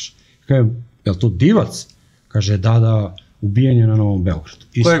opkoračiš. Kažem, je li to Divac? Kaže, da, ubijen je na Novom Beogradu.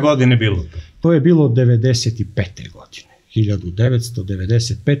 Koje godine bilo to? To je bilo 95. godine.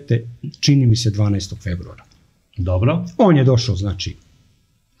 1995. čini mi se 12. februara. Dobro. On je došao, znači,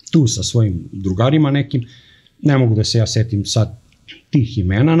 tu sa svojim drugarima nekim, ne mogu da se ja setim sad tih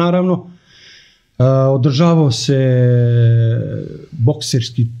imena, naravno. Održavao se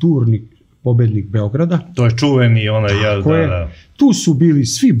bokserski turnik pobednik Beograda. To je čuveni onaj... Tu su bili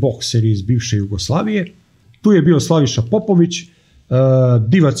svi bokseri iz bivše Jugoslavije. Tu je bio Slaviša Popović,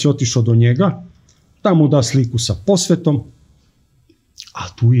 Divac je otišao do njega, tamo da sliku sa posvetom,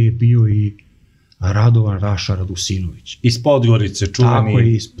 a tu je bio i Radovan Raša Radusinović. Iz Podgorice,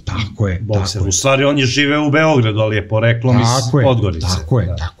 čuveni bokser. U stvari on je živeo u Beogradu, ali je poreklom iz Podgorice.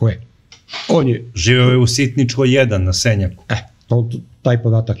 Tako je. On je živeo je u Sitničkoj 1 na Senjaku. Taj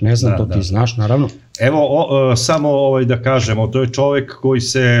podatak ne znam, to ti znaš, naravno. Evo, samo da kažemo, to je čovek koji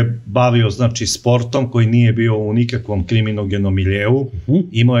se bavio, znači, sportom, koji nije bio u nikakvom kriminogenom miljeu,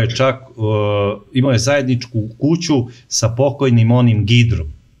 imao je zajedničku kuću sa pokojnim onim Gidrom.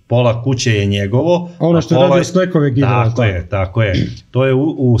 Pola kuće je njegovo. Ono što je radio Sklekove Gidra. Tako je. To je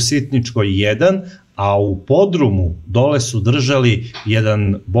u Sitničkoj 1, a u podrumu dole su držali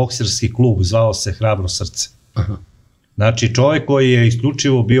jedan bokserski klub, zvao se Hrabro srce. Znači, čovjek koji je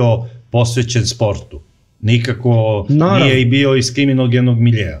isključivo bio posvećen sportu. Nikako nije i bio iz kriminogenog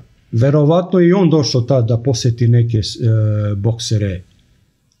miljeja. Verovatno je i on došao tad da poseti neke boksere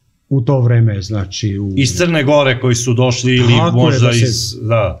u to vreme, znači... Iz Crne Gore koji su došli ili možda iz...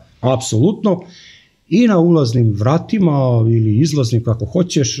 Apsolutno. I na ulaznim vratima ili izlaznim, kako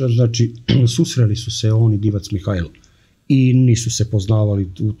hoćeš, znači, susreli su se on i Divac Mihajlo. I nisu se poznavali,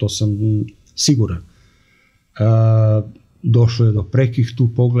 u to sam siguran. Došlo je do prekih tu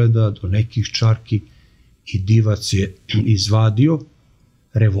pogleda, do nekih čarki i Divac je izvadio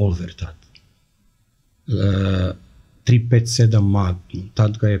revolver tad. 357 Magnum,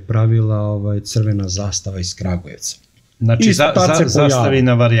 tad ga je pravila crvena zastava iz Kragujevca. Znači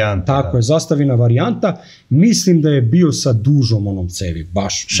zastavina varijanta. Tako je, zastavina varijanta. Mislim da je bio sa dužom onom cevi,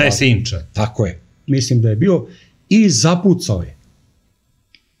 baš. 6 inča. Tako je, mislim da je bio i zapucao je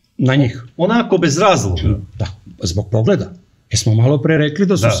na njih. Onako bez razloga. Da, zbog pogleda. Jesmo malo pre rekli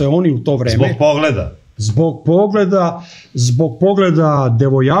da su se oni u to vreme... Zbog pogleda. Zbog pogleda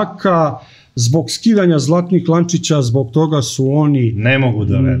devojaka, zbog skidanja zlatnih lančića, zbog toga su oni... Ne mogu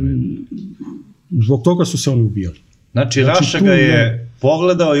da verujem. Zbog toga su se oni ubijali. Znači, Raša ga je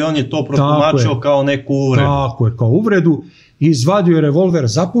pogledao i on je to protumačio kao neku uvredu. Tako je, kao uvredu. Izvadio je revolver,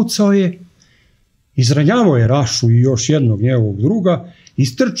 zapucao je, izranjavao je Rašu i još jednog njegovog druga,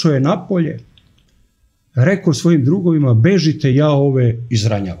 istrčao je napolje, rekao svojim drugovima, bežite, ja ove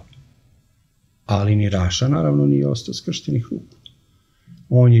izranjavam. Ali ni Raša, naravno, nije ostao skrštenih ruku.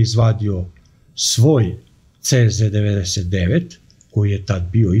 On je izvadio svoj CZ99, koji je tad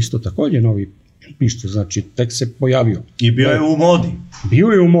bio isto također novi pištolj, znači tek se pojavio. I bio je u modi. Bio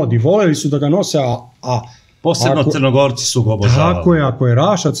je u modi, voljeli su da ga nose, a... Posebno Crnogorci su ga obožavali. Tako je, ako je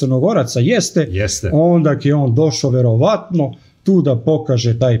Raša Crnogoraca jeste, onda je on došao verovatno tu da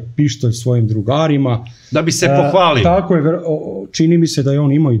pokaže taj pištolj svojim drugarima. Da bi se pohvalio. Tako je, čini mi se da je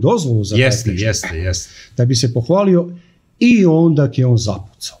on imao i dozvolu za taj pištolj. Jeste. Da bi se pohvalio i onda je on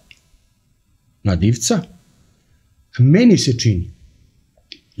zapucao na Divca. Meni se čini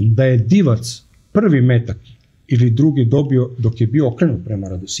da je Divac prvi metak ili drugi dobio dok je bio okrenut prema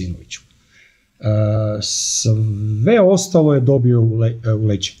Radosinoviću. Sve ostalo je dobio u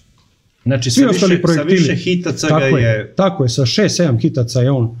leđe. Znači, sa više hitaca ga je... Tako je, sa 6-7 hitaca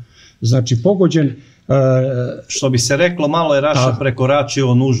je on, znači, pogođen. Što bi se reklo, malo je Raša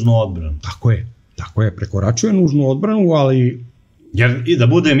prekoračio nužnu odbranu. Tako je, prekoračio je nužnu odbranu, ali... Jer i da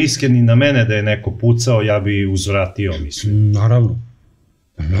budem iskren i na mene da je neko pucao, ja bi uzvratio, mislim.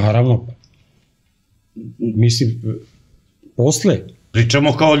 Naravno. Mislim, posle...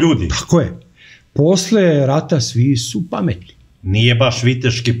 Pričamo kao ljudi. Tako je. Posle rata svi su pametni. Nije baš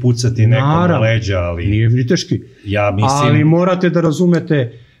viteški pucati nekom na leđa, ali... Nije viteški. Ja mislim... Ali morate da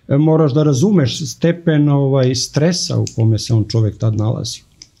razumete, moraš da razumeš stepen stresa u kome se on čovek tad nalazi.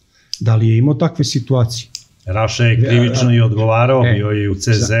 Da li je imao takve situacije? Raša je krivično i odgovarao, bio je u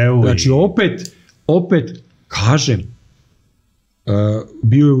CZ-u. Znači, opet, kažem,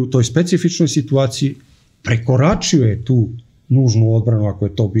 bio je u toj specifičnoj situaciji, prekoračio je tu nužnu odbranu, ako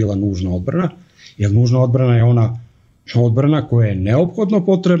je to bila nužna odbrana, jer nužna odbrana je ona odbrana koja je neophodno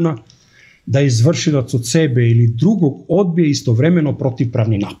potrebna da izvršilac od sebe ili drugog odbije istovremeno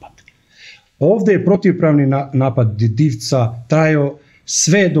protivpravni napad. Ovde je protivpravni napad Divca trajao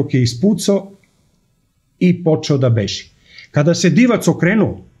sve dok je ispucao i počeo da beži. Kada se Divac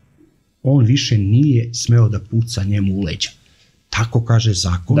okrenuo on više nije smeo da puca njemu u leđa. Tako kaže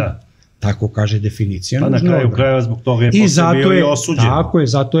zakon, tako kaže definicija. Pa na kraju krajeva zbog toga je posle bio i osuđen. Tako je,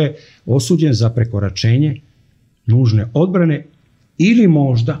 zato je osuđen za prekoračenje nužne odbrane ili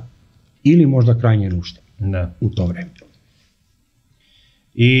možda krajnje nužde u to vreme.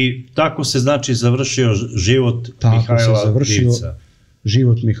 I tako se znači završio život Mihajla Divca.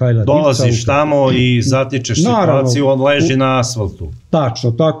 Život Mihajla Divca. Dolaziš tamo i zatičeš situaciju, on leži na asfaltu.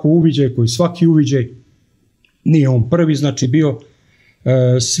 Tačno, tako uviđaj koji svaki uviđaj, nije on prvi, znači bio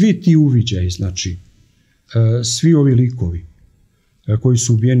svi ti uviđaji, znači svi ovi likovi koji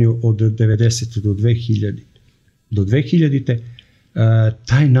su ubijeni od 90. do 2000.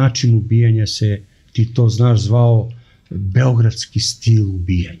 Taj način ubijanja se, ti to znaš, zvao beogradski stil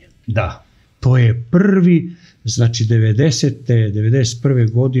ubijanja. Da. To je prvi, znači 90.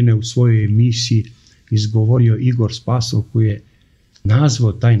 91. godine u svojoj emisiji izgovorio Igor Spasov, koji je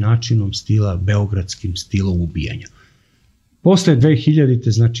nazvao taj načinom stila beogradskim stilom ubijanja. Posle 2000.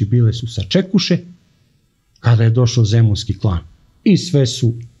 znači bile su sačekuše, kada je došao zemunski klan. I sve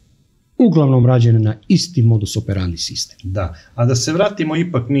su uglavnom rađene na isti modus operandi sistem. Da, a da se vratimo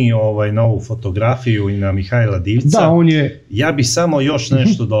ipak mi na ovu fotografiju i na Mihajla Divca. Da, on je... Ja bi samo još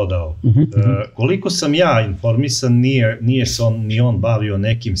nešto dodao. Koliko sam ja informisan, nije se ni on bavio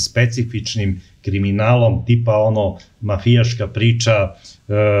nekim specifičnim kriminalom, tipa mafijaška priča,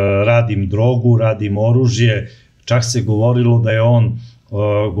 radim drogu, radim oružje, čak se govorilo da je on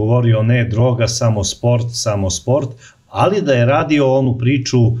govorio ne droga, samo sport, ali da je radio onu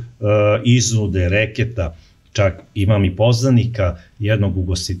priču iznude, reketa. Čak imam i poznanika, jednog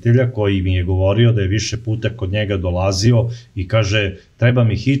ugostitelja koji mi je govorio da je više puta kod njega dolazio i kaže treba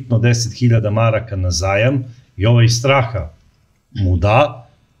mi hitno 10.000 maraka na zajam i iz straha mu da.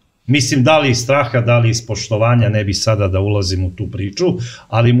 Mislim, da li iz straha, da li iz poštovanja, ne bi sada da ulazim u tu priču,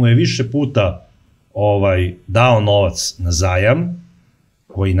 ali mu je više puta dao novac na zajam,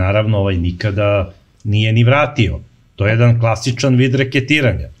 koji naravno nikada nije ni vratio. To je jedan klasičan vid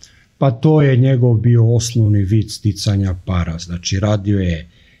reketiranja. Pa to je njegov bio osnovni vid sticanja para. Znači, radio je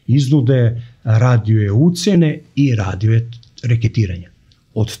iznude, radio je ucene i radio je reketiranja.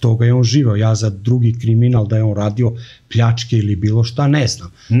 Od toga je on živeo. Ja za drugi kriminal da je on radio pljačke ili bilo šta ne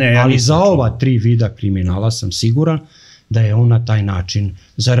znam. Ali za ova tri vida kriminala sam siguran da je on na taj način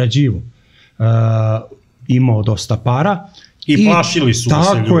zarađivo. Imao dosta para. I plašili su se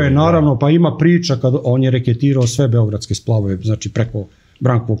ljudi. Tako je, naravno, pa ima priča kad on je reketirao sve beogradske splavove, znači preko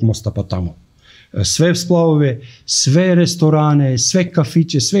Brankovog mosta pa tamo. Sve splavove, sve restorane, sve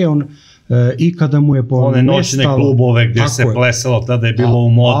kafiće, sve on, i kada mu je ponestalo... One noćne klubove gdje se plesalo, tada je bilo u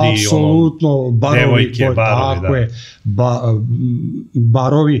modi, apsolutno, barovi, tako je,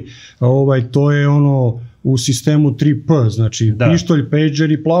 barovi, to je u sistemu 3P, znači pištolj,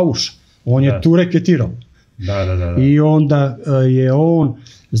 pejđer i plavuša. On je tu reketirao. I onda je on,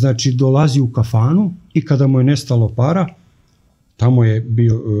 znači, dolazi u kafanu i kada mu je nestalo para, tamo je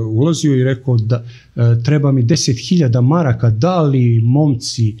ulazio i rekao da treba mi 10.000 maraka, da li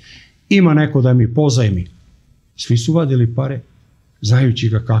momci, ima neko da mi pozajmi. Svi su vadili pare, znajući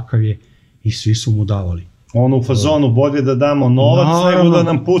ga kakav je, i svi su mu davali. On u fazonu, bolje da damo novac nego da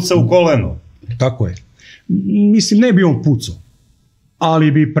nam puca u koleno. Tako je. Mislim, ne bi on pucao,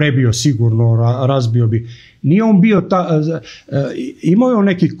 ali bi prebio sigurno, razbio bi. Nije on bio, imao je on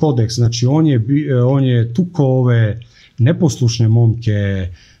neki kodeks, znači on je tukao ove neposlušne momke,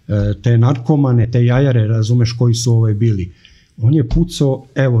 te narkomane, te jajare, razumeš, koji su bili. On je pucao,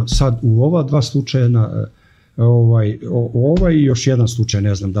 evo sad u ova dva slučaja, i još jedan slučaj,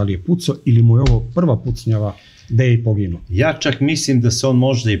 ne znam da li je pucao ili mu je ovo prva pucnjava gde je i poginuo. Ja čak mislim da se on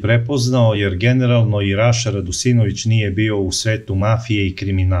možda i prepoznao, jer generalno i Raša Radusinović nije bio u svetu mafije i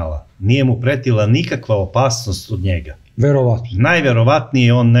kriminala. Nije mu pretila nikakva opasnost od njega. Verovatno.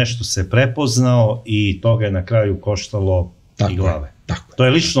 Najverovatnije on nešto se prepoznao i to ga je na kraju koštalo i glave. To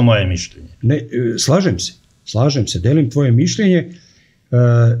je lično moje mišljenje. Slažem se, delim tvoje mišljenje,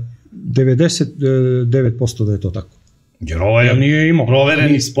 99% da je to tako. Jer ovo je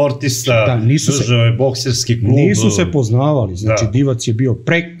provereni sportista, držao je bokserski klub. Nisu se poznavali, znači Divac je bio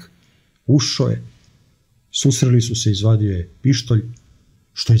prek, ušao je, susreli su se, izvadio je pištolj,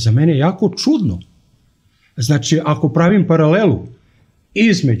 što je za mene jako čudno. Znači, ako pravim paralelu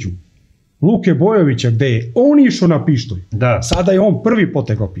između Luke Bojovića, gde je on išao na pištolj, sada je on prvi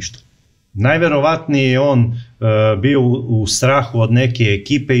potegao pištolj. Najverovatnije je on bio u strahu od neke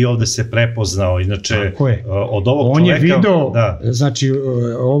ekipe i ovde se prepoznao. Inače, od ovog čoveka... On je video, znači,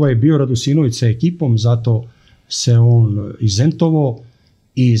 ovaj je bio Radusinović sa ekipom, zato se on izentovao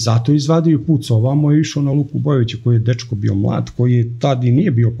i zato izvadio i pucao. Ovamo je išao na Luku Bojovića koji je dečko bio mlad, koji je tad i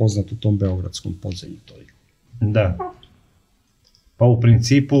nije bio poznat u tom beogradskom podzemlju toliko. Da. Pa u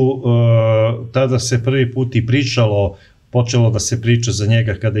principu tada se prvi put i počelo da se priča za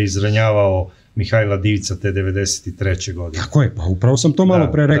njega kada je izranjavao Mihajla Divica te 93. godine. Tako je, pa upravo sam to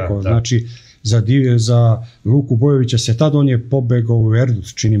malo pre rekao. Znači, za Luku Bojovića se tad on je pobegao u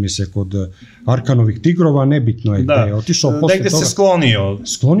Erdut, čini mi se, kod Arkanovih tigrova, nebitno je gde je otišao. Negde se sklonio.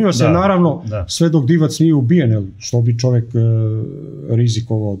 Sklonio se, naravno, sve dok Divac nije ubijen, što bi čovek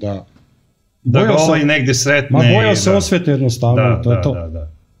rizikovao da... Da ga ovaj negde sretne. Ma bojao se osvete jednostavno, to je to.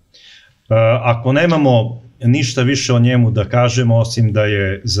 Ako nemamo ništa više o njemu da kažemo, osim da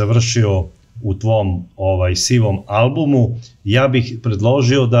je završio u tvom sivom albumu, ja bih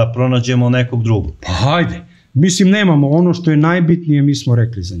predložio da pronađemo nekog drugog. Pa hajde, mislim nemamo, ono što je najbitnije mi smo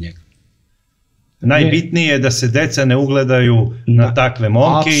rekli za njega. Najbitnije je da se deca ne ugledaju na takve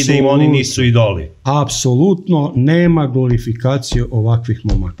momke i da im oni nisu idoli. Apsolutno nema glorifikacije ovakvih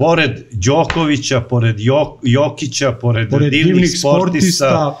momaka. Pored Đokovića, pored Jokića, pored divnih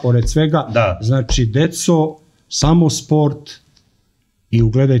sportista, pored svega, znači deco, samo sport i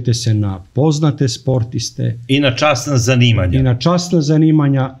ugledajte se na poznate sportiste. I na časna zanimanja. I na časna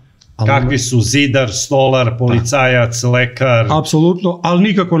zanimanja. Kakvi su zidar, stolar, policajac, lekar. Apsolutno, ali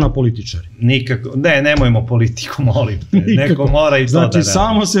nikako na političari. Nikako, ne, nemojmo politiku, molim te. Neko mora i to da radi. Znači,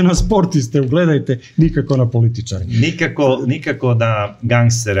 samo se na sportiste ugledajte, nikako na političari. Nikako na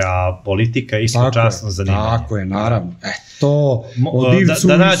gangstere, a politika je isto časno zanimanje. Tako je, naravno.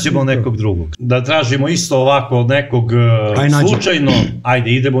 Da nađemo nekog drugog. Da tražimo isto ovako od nekog slučajno,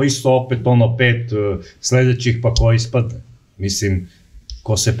 ajde, idemo isto opet ono 5 sledećih pa ko ispadne. Mislim,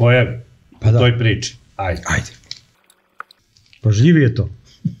 ko se pojavi u toj priči. Ajde. Pažljivi je to.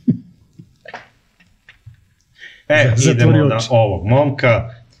 Idemo na ovog momka,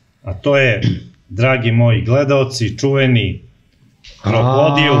 a to je, dragi moji gledaoci, čuveni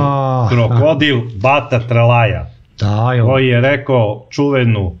krokodil Bata Trlaja, koji je rekao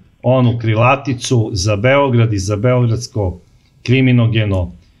čuvenu onu krilaticu za Beograd i za beogradsko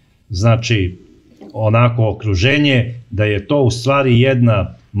kriminogeno, znači onako okruženje, da je to u stvari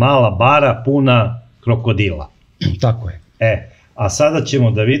jedna mala bara puna krokodila. Tako je. A sada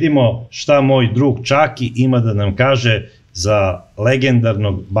ćemo da vidimo šta moj drug Čaki ima da nam kaže za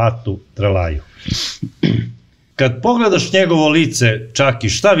legendarnog Batu Trlaju. Kad pogledaš njegovo lice, Čaki,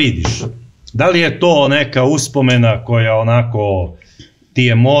 šta vidiš? Da li je to neka uspomena koja onako ti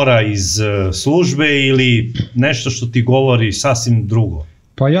je mora iz službe ili nešto što ti govori sasvim drugo?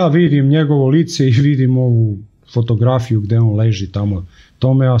 Pa ja vidim njegovo lice i vidim ovu fotografiju gde on leži tamo.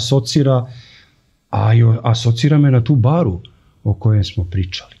 To me asocira, a asocira me na tu baru o kojoj smo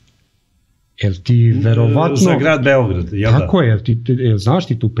pričali. Jel ti verovatno... Za grad Beograd, jel da? Tako je, jel znaš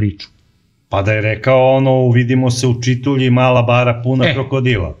ti tu priču? Pa da je rekao ono, vidimo se u Čitulji, mala bara puna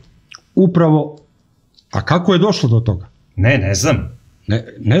krokodila. Upravo, a kako je došlo do toga? Ne znam.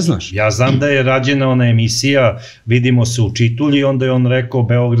 Ne znaš? Ja znam da je rađena ona emisija, vidimo se u Čitulji, onda je on rekao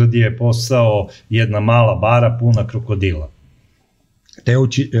Beograd je postao jedna mala bara puna krokodila.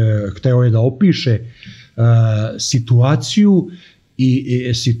 Hteo je da opiše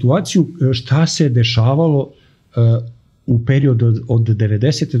situaciju šta se dešavalo u periodu od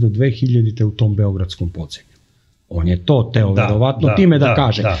 90. do 2000. u tom beogradskom podzemlju. On je to teo verovatno time da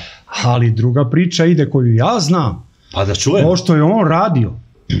kaže. Ali druga priča ide koju ja znam. Pa da čujem. To što je on radio,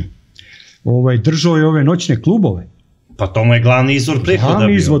 držao je ove noćne klubove. Pa to mu je glavni izvor prihoda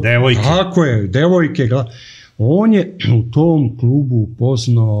bio, devojke. Tako je, devojke. On je u tom klubu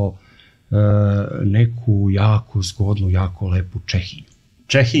upoznao neku jako zgodnu, jako lepu Čehinju.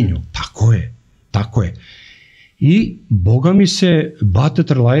 Čehinju? Tako je. I, boga mi se, Bata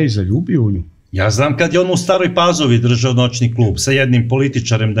Trlaja zaljubio u nju. Ja znam kad je on u Staroj Pazovi držao noćni klub sa jednim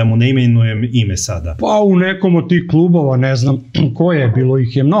političarem, da mu ne imenujem ime sada. Pa u nekom od tih klubova, ne znam koje je, bilo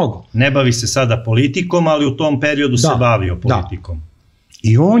ih je mnogo. Ne bavi se sada politikom, ali u tom periodu se bavio politikom.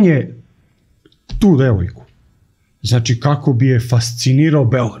 I on je tu devojku, znači kako bi je fascinirao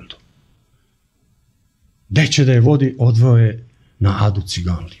Beogradu. Gde će da je vodi, odveo je na Adu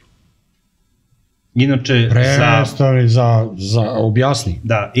Ciganliju. Inače, objasni.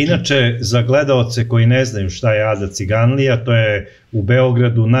 Da, inače, za gledaoce koji ne znaju šta je Ada Ciganlija, to je u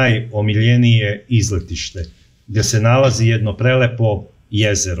Beogradu najomiljenije izletište, gde se nalazi jedno prelepo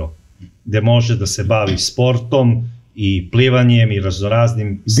jezero, gde može da se bavi sportom i plivanjem i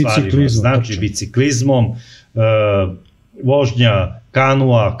raznoraznim stvarima, znači biciklizmom, vožnja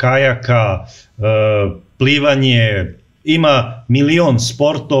kanua, kajaka, plivanje, ima milion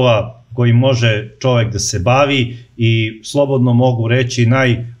sportova koji može čovek da se bavi i slobodno mogu reći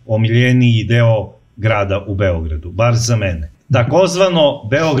najomiljeniji deo grada u Beogradu, bar za mene. Takozvano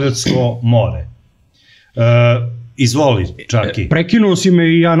Beogradsko more. Izvoli, Čaki. Prekinuo si me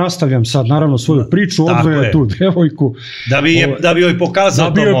i ja nastavljam sad naravno svoju priču, odvoje tu devojku. Da bi joj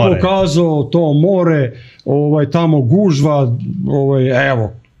pokazao to more. Da bi joj pokazao to more, tamo gužva,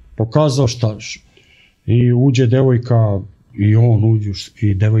 evo, pokazao šta. I uđe devojka, i on uđe,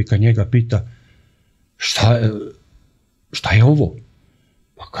 i devojka njega pita, šta je ovo?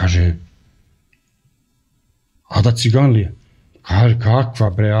 Pa kaže, Ada Ciganlija. Kaže, kakva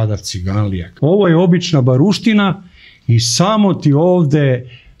bre Ada Ciganlija? Ovo je obična baruština i samo ti ovde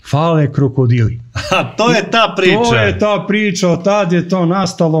fale krokodili. To je ta priča. To je ta priča, od tad je to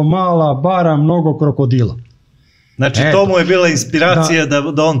nastalo, mala bara, mnogo krokodila. Znači, to mu je bila inspiracija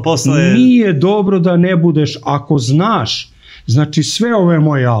da on posle... Nije dobro da ne budeš, ako znaš, znači sve ove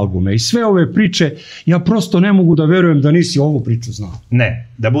moje albume i sve ove priče, ja prosto ne mogu da verujem da nisi ovu priču znao. Ne,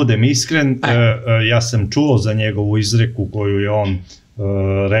 da budem iskren, ja sam čuo za njegovu izreku koju je on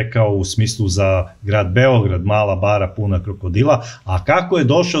rekao u smislu za grad Beograd, mala bara puna krokodila, a kako je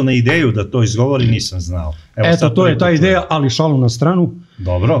došao na ideju da to izgovori nisam znao. Eto, to je ta ideja, ali šalu na stranu.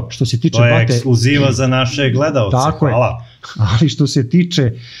 Dobro, to je ekskluziva za naše gledaoce, hvala. Ali što se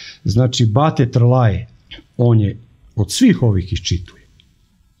tiče, znači, Bate Trlaje, on je od svih ovih iščituje.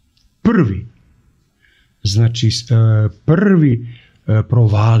 Prvi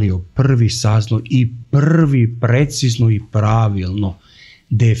provalio, prvi saznao i prvi precizno i pravilno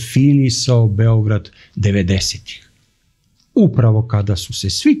definisao Beograd 90-ih. Upravo kada su se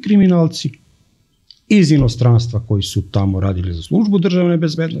svi kriminalci iz inostranstva koji su tamo radili za službu državne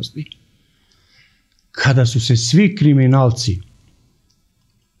bezbednosti, kada su se svi kriminalci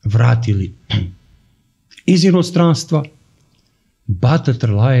vratili iz inostranstva, Bata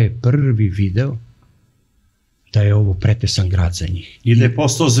Trlaja je prvi video da je ovo pretesan grad za njih. I da je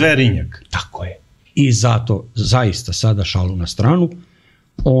postao zverinjak. Tako je. I zato, zaista sada šalu na stranu,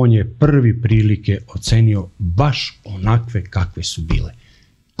 on je prvi prilike ocenio baš onakve kakve su bile.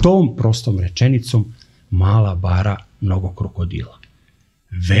 Tom prostom rečenicom, mala bara, mnogo krokodila.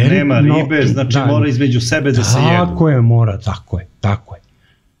 Nema ribe, znači mora između sebe da se jedu. Tako je, mora, tako je.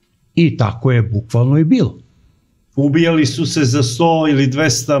 I tako je bukvalno i bilo. Ubijali su se za 100 ili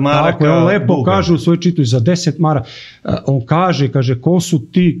 200 maraka. Tako je, on lepo kaže u svoj čitu za 10 maraka. On kaže, ko su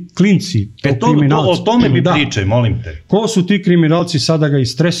ti klinci, kriminalci. O tome mi pričaj, molim te. Ko su ti kriminalci, sada ga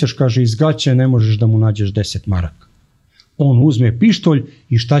istreseš, kaže, iz gaće, ne možeš da mu nađeš 10 maraka. On uzme pištolj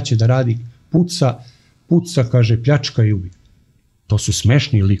i šta će da radi? Puca, kaže, pljačka i ubi. To su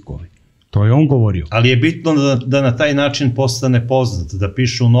smešni likovi. To je on govorio. Ali je bitno da na taj način postane poznat, da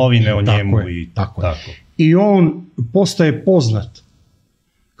pišu novine o njemu. Tako je. I on postaje poznat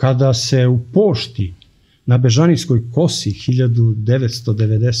kada se u pošti na Bežanijskoj kosi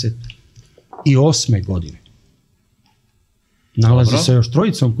 1998. godine nalazi sa još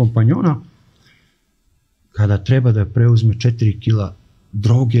trojicom kompanjona, kada treba da preuzme 4 kila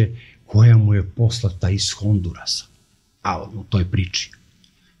droge koja mu je poslata iz Hondurasa. A u toj priči.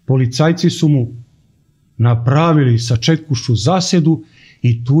 Policajci su mu napravili sačekušu zasedu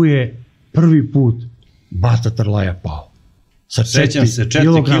i tu je prvi put Bata Trlaja pao. Sećam se,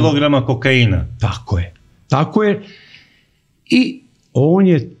 4 kilograma kokaina. Tako je. I on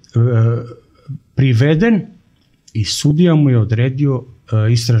je priveden i sudija mu je odredio,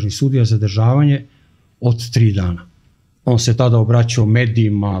 istražni sudija, zadržavanje od 3 dana. On se tada obraćao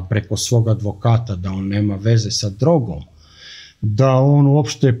medijima preko svog advokata da on nema veze sa drogom, da on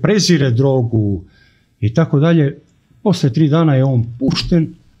uopšte prezire drogu i tako dalje. Posle 3 dana je on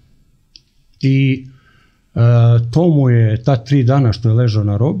pušten i to mu je ta 3 dana što je ležao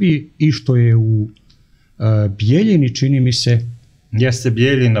na robiji i što je u Bijeljini, čini mi se, jeste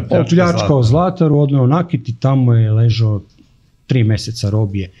Bijeljina, opljačkao Zlataru, odneo nakit i tamo je ležao 3 meseca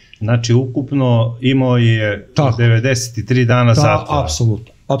robije. Znači, ukupno imao je 93 dana zatvora.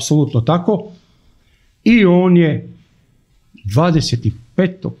 Apsolutno tako. I on je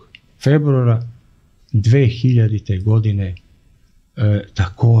 25. februara 2000. godine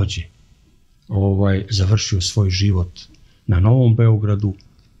takođe završio svoj život na Novom Beogradu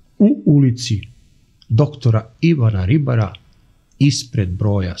u ulici doktora Ivana Ribara ispred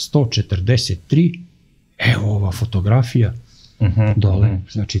broja 143. Evo ova fotografija dole,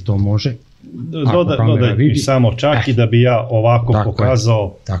 znači to može. Dodaj i samo Čaki da bi ja ovako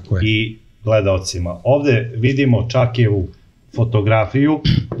pokazao i gledaocima. Ovde vidimo Čakijevu fotografiju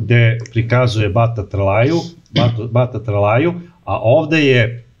gde prikazuje Bata Trlaju, a ovde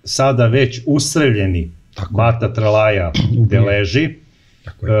je sada već ustreljeni Bata Trlaja gde leži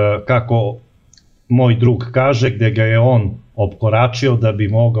kako moj drug kaže, gde ga je on opkoračio da bi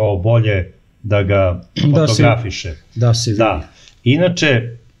mogao bolje da ga fotografiše. Da se vidi.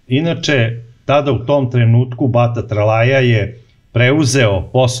 Inače, tada u tom trenutku Bata Trlaja je preuzeo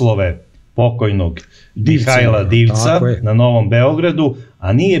poslove pokojnog Mihajla Divca na Novom Beogradu,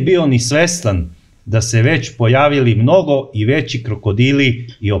 a nije bio ni svestan da se već pojavili mnogo i veći krokodili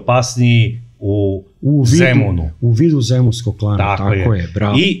i opasniji u Zemunu. U vidu zemunskog klana, tako je,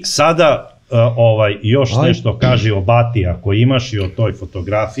 bravo. I sada još nešto kaži o Bati, ako imaš, i o toj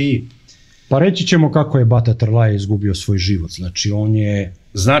fotografiji. Pa reći ćemo kako je Bata Trlaja izgubio svoj život. Znači, on je...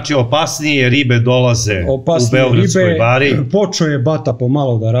 Znači, opasnije ribe dolaze u Beogradskoj bari. Počeo je Bata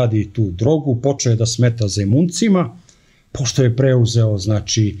pomalo da radi tu drogu, počeo je da smeta Zemuncima, pošto je preuzeo,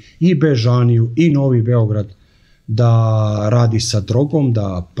 znači, i Bežaniju i Novi Beograd da radi sa drogom,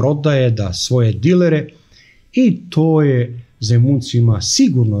 da prodaje, da svoje dilere, i to je Zemuncima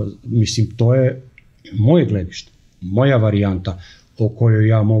sigurno, mislim, to je moje gledište, moja varijanta o kojoj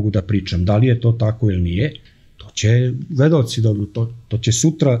ja mogu da pričam. Da li je to tako ili nije, to će gledaoci, to će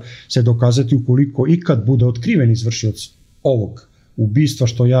sutra se dokazati ukoliko ikad bude otkriven izvršilac ovog ubistva,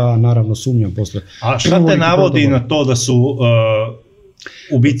 što ja naravno sumnjam posle. A šta te navodi na to da su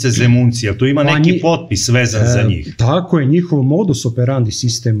ubice Zemunci, a tu ima neki potpis vezan za njih? Tako je, njihov modus operandi,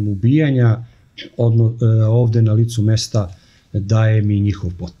 sistem ubijanja, ovde na licu mesta daje mi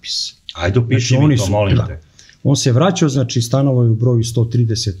njihov potpis. Ajde, opiši mi to, molim te. On se vraćao, znači stanovao je u broju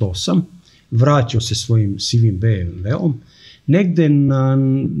 138, vraćao se svojim sivim BMW-om, negde na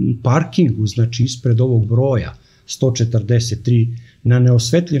parkingu, znači ispred ovog broja 143, na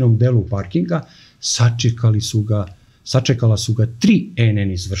neosvetljenom delu parkinga, sačekala su ga 3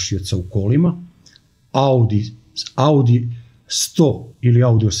 NN izvršioca u kolima, Audi 100 ili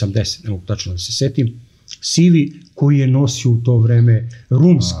Audi 80, ne mogu tačno da se setim, sivi, koji je nosio u to vreme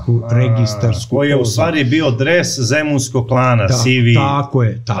rumsku registarsku. Koji je u stvari bio dres zemunskog klana, sivi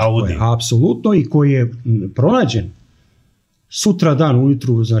Audi. Apsolutno, i koji je pronađen sutra dan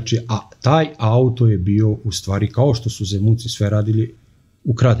ujutru, znači, a taj auto je bio u stvari, kao što su Zemunci sve radili,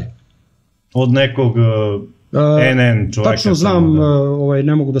 ukraden. Od nekog NN čoveka. Tačno znam,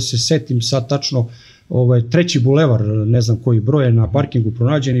 ne mogu da se setim sad tačno, 3. bulevar, ne znam koji broj je na parkingu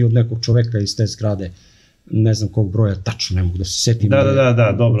pronađen i od nekog čoveka iz te zgrade, ne znam kog broja, tačno ne mogu da se setim.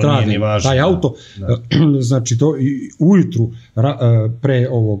 Da, dobro, nije ni važno. Taj auto, znači to ujutru pre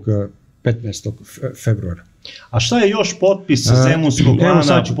ovog 15. februara. A šta je još potpis zemunskog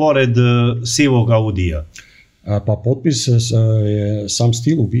klana pored sivog Audija? Pa potpis je sam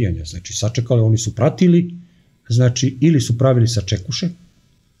stil ubijanja, znači sačekali, oni su pratili, znači ili su pravili sačekuše.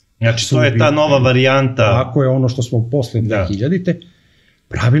 Znači to je ta nova varijanta. Tako je, ono što smo posle 2000-te,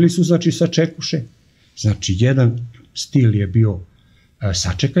 pravili su, znači, sačekuše. Znači, jedan stil je bio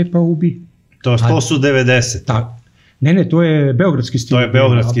sačekaj pa ubi. To su 90. Ne, to je beogradski stil. To je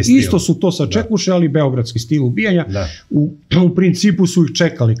beogradski stil. Isto su to sačekuše, ali beogradski stil ubijanja. U principu su ih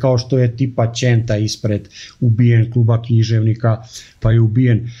čekali, kao što je tipa Ćenta ispred, ubijen kluba književnika, pa je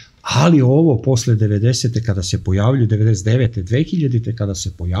ubijen. Ali ovo posle 90. kada se pojavljaju, 99. 2000. kada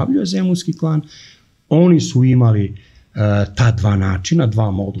se pojavljuje zemunski klan, oni su imali ta dva načina,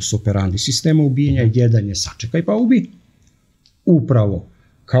 dva modus operandi sistema ubijanja. Jedan je sačekaj pa ubi, upravo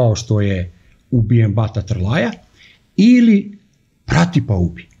kao što je ubijen Bata Trlaja, ili prati pa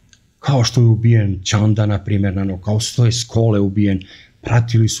ubi, kao što je ubijen Ćanda, na primjer, kao što je Skole ubijen,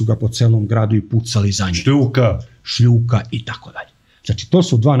 pratili su ga po celom gradu i pucali za njim. Šljuka i tako dalje. Znači, to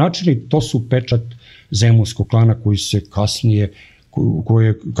su dva načina i to su pečat zemunskog klana koji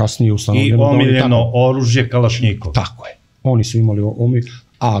je kasnije ustanovljeno. I omiljeno oružje Kalašnjikov. Tako je. Oni su imali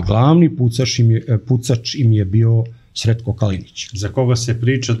a glavni pucač im je bio Sretko Kalinić. Za koga se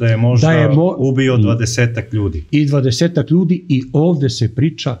priča da je možda ubio 20-ak ljudi. I 20-ak ljudi, i ovde se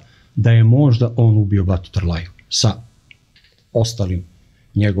priča da je možda on ubio Batu Trlaju sa ostalim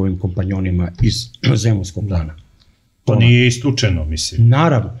njegovim kompanjonima iz zemunskog klana. To nije isključeno, mislim.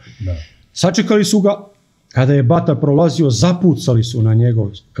 Naravno. Sačekali su ga, kada je Bata prolazio, zapucali su na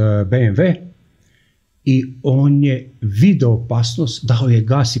njegov BMW i on je video opasnost, dao je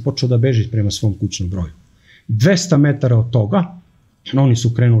gas i počeo da beži prema svom kućnom broju. 200 metara od toga, oni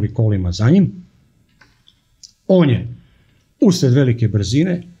su krenuli kolima za njim, on je usled velike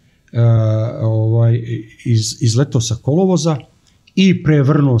brzine izletao sa kolovoza i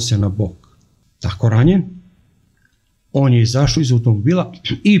prevrnuo se na bok. Tako ranjen, on je izašao iz automobila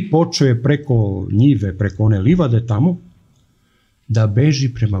i počeo je preko njive, preko one livade tamo, da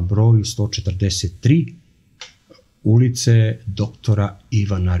beži prema broju 143 ulice doktora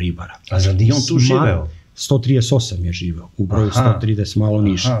Ivana Ribara. A zar nije on tu živeo? 138 je živeo, u broju 130 malo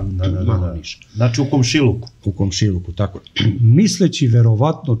niže. Znači u komšiluku. U komšiluku, tako je. Misleći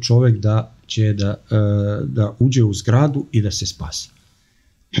verovatno čovek da će da uđe u zgradu i da se spasi.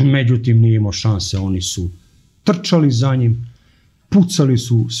 Međutim, nije imao šanse, oni su trčali za njim, pucali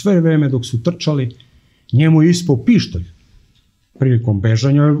su sve vreme dok su trčali, njemu je ispao pištolj prilikom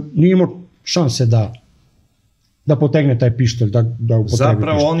bežanja, nije imao šanse da potegne taj pištolj, da upotrebi pištolj.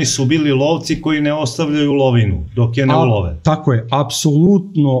 Zapravo oni su bili lovci koji ne ostavljaju lovinu dok je ne ulove. Tako je,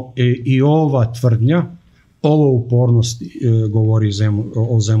 apsolutno i ova tvrdnja, ova upornost govori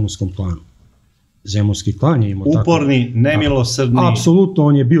o zemunskom klanu. Zemunski klan je imao tako. Uporni, nemilosrdni. Apsolutno,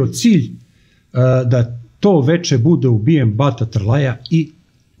 on je bio cilj da to veče bude ubijen Bata Trlaja i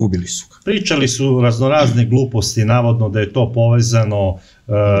ubili su ga. Pričali su raznorazne gluposti, navodno da je to povezano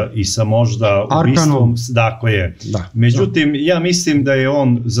i sa možda ubistvom. Tako je. Međutim, ja mislim da je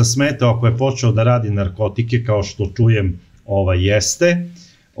on zasmetao ako je počeo da radi narkotike, kao što čujem jeste,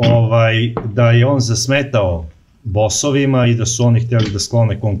 da je on zasmetao bosovima i da su oni htjeli da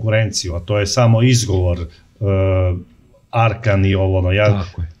sklone konkurenciju, a to je samo izgovor Arkan i ovo, ja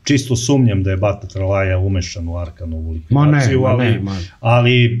čisto sumnjam da je Bata Trlaja umešan u Arkanovu likvidaciju,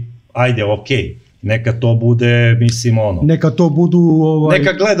 ali ajde, okej, neka to bude, mislim, neka to budu,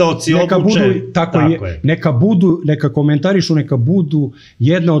 neka gledaoci odluče, tako je, neka komentarišu, neka budu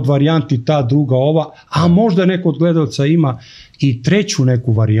jedna od varijanti, ta druga ova, a možda neko od gledaoca ima i treću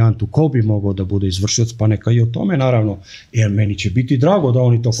neku varijantu, ko bi mogao da bude izvršioc, pa neka i o tome, naravno, jer meni će biti drago da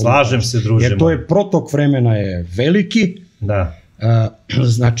oni to komentarišu. Slažem se, druže. Jer to je, protok vremena je veliki,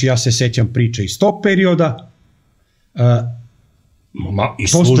 znači ja se sećam priče iz tog perioda, i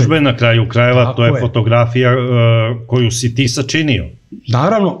službe na kraju krajeva, to je fotografija koju si ti sačinio.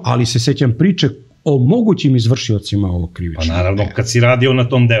 Naravno, ali se sećam priče o mogućim izvršiocima ovog krivičnog. Pa naravno, kad si radio na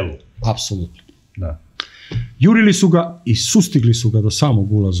tom delu. Apsolutno. Jurili su ga i sustigli su ga do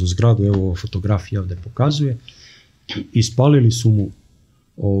samog ulaza u zgradu, evo ova fotografija ovde pokazuje, ispalili su mu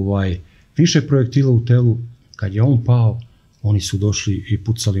više projektila u telu. Kad je on pao, oni su došli i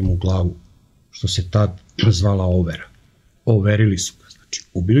pucali mu u glavu, što se tad zvala overa. Overili su ga, znači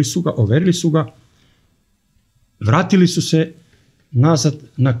ubili su ga, overili su ga, vratili su se nazad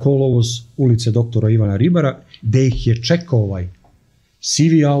na kolovoz ulice doktora Ivana Ribara, gde ih je čekao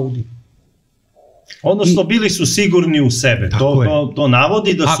sivi Audi. Odnosno, bili su sigurni u sebe, to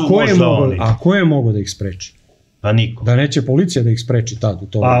navodi da su možda oni. A ko je mogao da ih spreči? Pa niko. Da neće policija da ih spreči tad u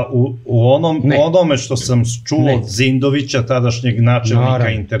to? Pa u onome što sam čuo od Zindovića, tadašnjeg načelnika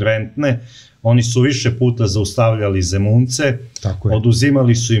interventne, oni su više puta zaustavljali Zemunce,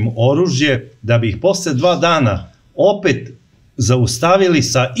 oduzimali su im oružje, da bi ih posle 2 dana opet zaustavili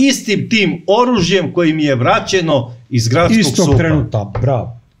sa istim tim oružjem kojim je vraćeno iz gradskog supa. Istog trenuta,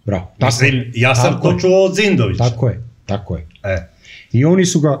 bravo. Mislim, ja sam to čuo od Zindovića. Tako je. I oni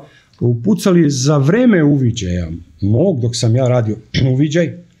su ga upucali za vreme uviđaja, dok sam ja radio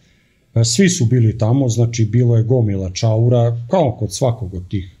uviđaj, svi su bili tamo, znači bilo je gomila čaura, kao kod svakog od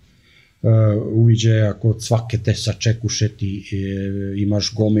tih uviđaja, kod svake te sačekuše ti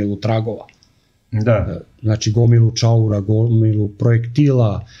imaš gomilu tragova. Znači gomilu čaura, gomilu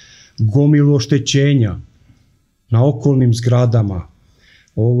projektila, gomilu oštećenja na okolnim zgradama.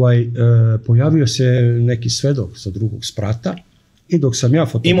 Pojavio se neki svedok sa drugog sprata i dok sam ja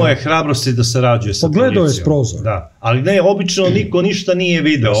fotografio... Imao je hrabrosti da sarađuje sa policijom. Pogledao je s prozora. Ali ne, obično niko ništa nije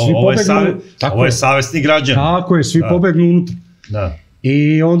video. Ovo je savesni građan. Tako je, svi pobegnu unutra.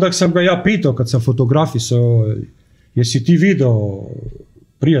 I onda sam ga ja pitao kad sam fotografisao, jesi ti video,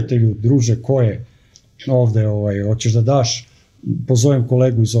 prijatelju, druže, ko je ovde, hoćeš da daš, pozovem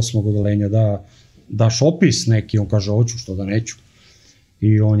kolegu iz 8. odeljenja, da daš opis neki, on kaže, hoću, što da neću.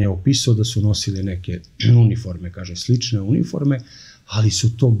 I on je opisao da su nosili neke uniforme, kaže, slične uniforme, ali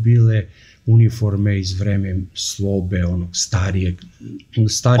su to bile uniforme iz vreme slobe, onog starijeg...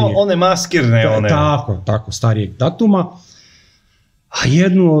 One maskirne, one... Tako, starijeg datuma. A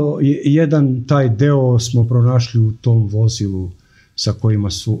jedan taj deo smo pronašli u tom vozilu sa kojima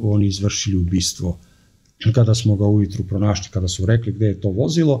su oni izvršili ubistvo. Kada smo ga ujutru pronašli, kada su rekli gde je to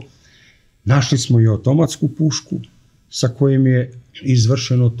vozilo, našli smo i automatsku pušku sa kojim je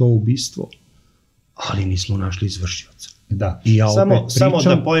izvršeno to ubistvo, ali nismo našli izvršioca. Samo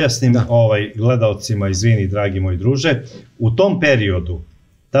da pojasnim gledaocima, izvini dragi moj druže, u tom periodu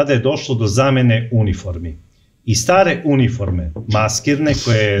tada je došlo do zamene uniformi. I stare uniforme, maskirne,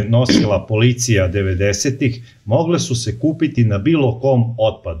 koje je nosila policija 90-ih, mogle su se kupiti na bilo kom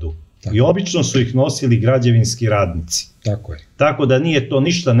otpadu. I obično su ih nosili građevinski radnici. Tako je. Tako da nije to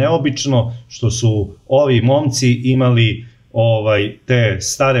ništa neobično što su ovi momci imali te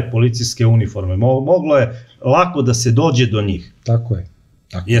stare policijske uniforme. Moglo je lako da se dođe do njih. Tako je.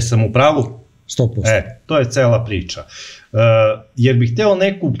 Jesam u pravu? 100%. To je cela priča. Jer bih hteo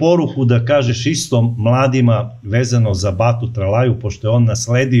neku poruku da kažeš isto mladima vezano za Batu Trlaju, pošto je on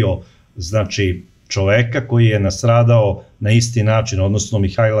nasledio, znači, čoveka koji je nastradao na isti način, odnosno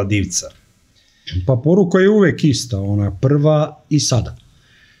Mihajla Divca. Pa poruka je uvek ista, ona prva i sada.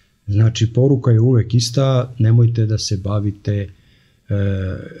 Znači, poruka je uvek ista, nemojte da se bavite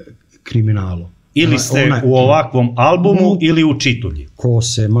kriminalom. Ili ste u ovakvom albumu ili u čitulji. Ko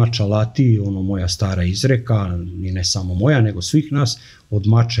se mača lati, ono moja stara izreka, i ne samo moja, nego svih nas, od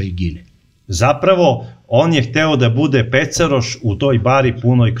mača i gine. Zapravo, on je hteo da bude pecaroš u toj bari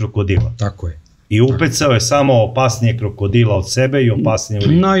punoj krokodila. Tako je. I upecao je samo opasnije krokodila od sebe i opasnije...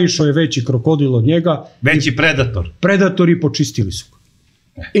 Naišao je veći krokodil od njega. Veći predator. Predatori počistili su ga.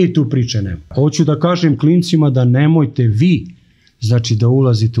 I tu priče nema. Hoću da kažem klincima da nemojte vi, znači, da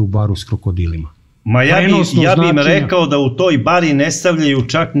ulazite u baru s krokodilima. Ma ja bi im rekao da u toj bari ne stavljaju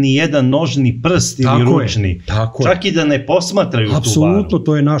čak ni jedan nožni prst ili ručni. Čak i da ne posmatraju tu baru. Apsolutno,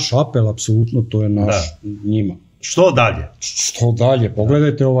 to je naš apel, apsolutno, to je naš njima. Što dalje? Što dalje?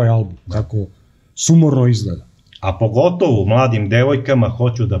 Pogledajte ovaj album, kako sumorno izgleda. A pogotovo mladim devojkama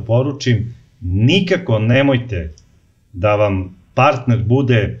hoću da poručim, nikako nemojte da vam partner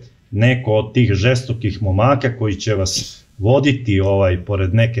bude neko od tih žestokih momaka koji će vas voditi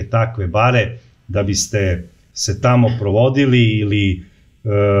pored neke takve bare da biste se tamo provodili ili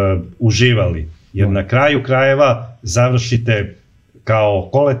uživali. Jer na kraju krajeva završite kao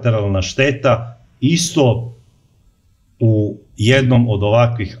kolateralna šteta isto u jednom od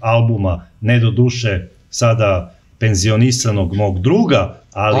ovakvih albuma, ne do duše sada penzionisanog mog druga,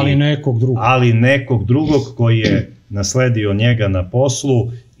 ali nekog drugog koji je nasledio njega na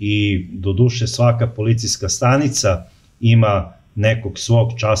poslu i do duše svaka policijska stanica ima nekog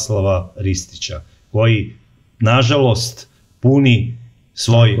svog Časlava Ristića, koji, nažalost, puni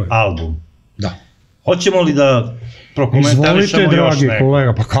svoj album. Da. Hoćemo li da prokomentarišemo još neko? Izvolite, dragi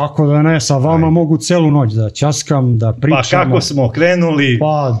kolega, pa kako da ne, sa vama mogu celu noć da ćaskam, da pričamo. Pa kako smo krenuli?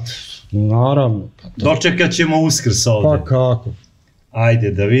 Pa, naravno. Dočekat ćemo Uskrs ovde. Pa kako?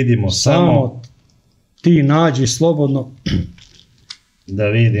 Ajde, da vidimo samo... Ti nađi slobodno... Da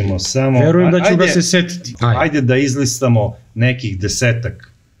vidimo samo... Verujem da ću ga se setiti. Ajde da izlistamo nekih 10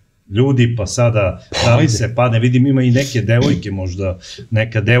 ljudi, pa sada da li se padne. Vidim, ima i neke devojke, možda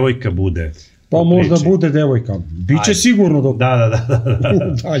neka devojka bude. Pa možda bude devojka. Biće sigurno dok... Da.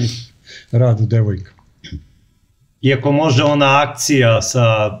 Dalje radu devojka. Iako može ona akcija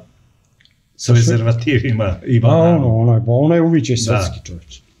sa rezervativima. Ona je uviđaj srpski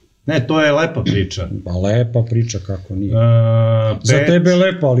čovječ. Ne, to je lepa priča. Pa lepa priča, kako nije. Za tebe je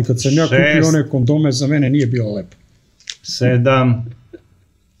lepa, ali kad sam ja kupio one kondome, za mene nije bilo lepo. 7,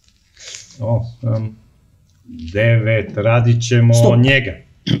 8, 9, radit ćemo njega.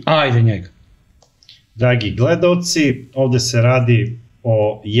 Ajde njega. Dragi gledalci, ovde se radi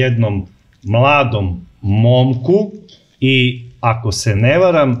o jednom mladom momku i, ako se ne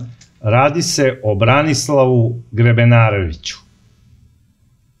varam, radi se o Branislavu Grebenareviću.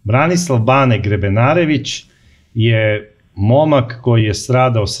 Branislav Bane Grebenarević je momak koji je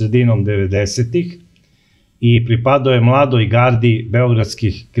stradao sredinom 90-ih i pripadao je mladoj gardi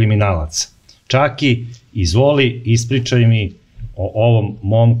beogradskih kriminalaca. Čaki, izvoli, ispričaj mi o ovom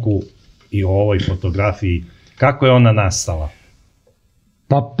momku i o ovoj fotografiji. Kako je ona nastala?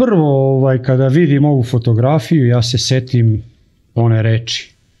 Pa prvo, kada vidim ovu fotografiju, ja se setim one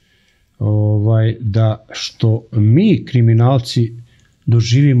reči da što mi kriminalci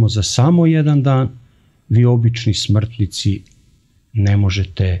doživimo za samo jedan dan, vi obični smrtnici ne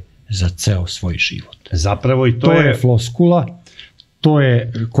možete za ceo svoj život. Zapravo i to je floskula, to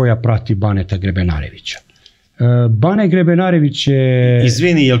je koja prati Baneta Grebenarevića. Bane Grebenarević je...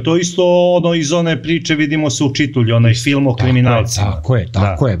 Izvini, je li to isto ono iz one priče, vidimo se u čitulju, onaj film o kriminalcima? Tako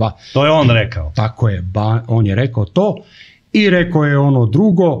je. To je on rekao. Tako je, on je rekao to i rekao je ono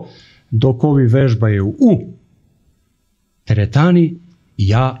drugo, dok ovi vežbaju u teretani,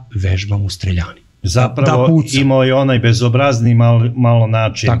 ja vežbam u streljani. Zapravo imao je onaj bezobrazni malo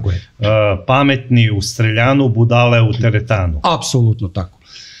način. Tako je. Pametni u streljanu, budale u teretanu. Apsolutno tako.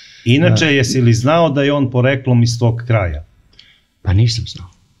 Inače, jesi li znao da je on poreklom iz tog kraja? Pa nisam znao.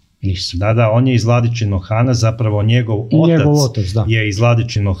 Nisam. Da, on je iz Vladičinog Hana, zapravo njegov otac je iz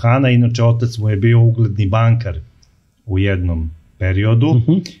Vladičinog Hana, inače otac mu je bio ugledni bankar u jednom periodu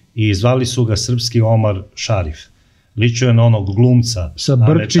i zvali su ga srpski Omar Šarif. Ličio je na onog glumca. Sa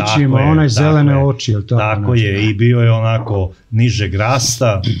brčićima, onaj zelene oči. Tako je, i bio je onako nižeg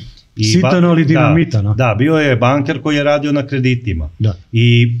rasta Sitan, ali dinamitan. Da, bio je banker koji je radio na kreditima.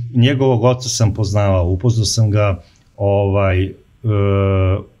 I njegovog oca sam poznavao, upoznao sam ga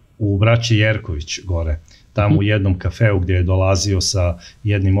u braći Jerković gore, tamo u jednom kafeu gdje je dolazio sa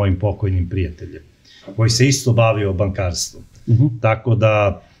jednim mojim pokojnim prijateljem, koji se isto bavio bankarstvom. Tako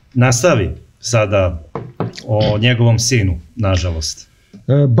da nastavi sada o njegovom sinu, nažalost.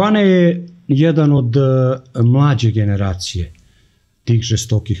 Bane je jedan od mlađe generacije tih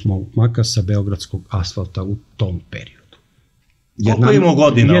žestokih momaka sa beogradskog asfalta u tom periodu. Koliko je imao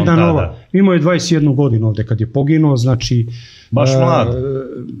godina on tada? Imao je 21 godinu ovde kad je poginuo, znači baš mlad.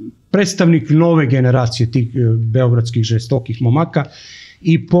 Predstavnik nove generacije tih beogradskih žestokih momaka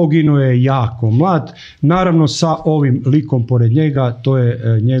i poginuo je jako mlad. Naravno sa ovim likom pored njega, to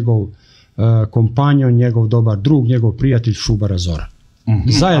je njegov kompanjon, njegov dobar drug, njegov prijatelj Šubara Zoran.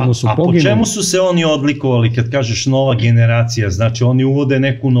 Zajedno su poginuli. A po čemu su se oni odlikovali, kad kažeš nova generacija, znači oni uvode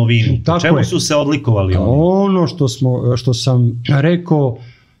neku novinu, po čemu su se odlikovali oni? Ono što sam rekao,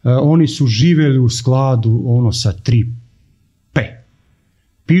 oni su živeli u skladu sa 3 P.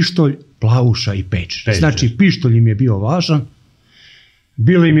 Pištolj, plavuša i pečer. Znači pištolj im je bio važan,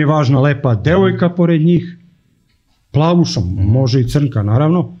 bila im je važna lepa devojka pored njih, plavuša, može i crnka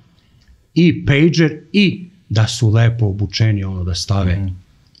naravno, i pager, i da su lepo obučeni, da stave,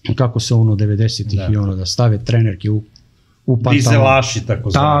 kako se 90-ih i da stave trenerke u pantalon. Dizelaši,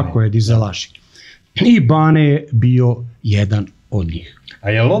 tako zvani. Tako je, dizelaši. I Bane je bio jedan od njih. A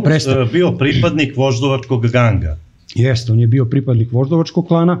je li on bio pripadnik voždovačkog ganga? Jeste, on je bio pripadnik voždovačkog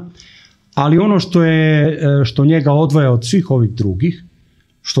klana, ali ono što njega odvaja od svih ovih drugih,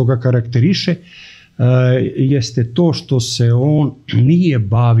 što ga karakteriše, jeste to što se on nije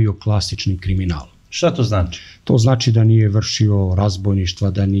bavio klasičnim kriminalom. Šta to znači? To znači da nije vršio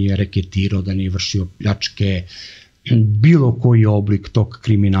razbojništva, da nije reketirao, da nije vršio pljačke, bilo koji oblik tog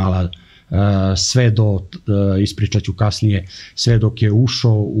kriminala, sve do, ispričat ću kasnije, sve dok je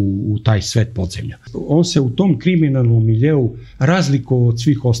ušao u taj svet podzemlja. On se u tom kriminalnom miljeu razlikovao od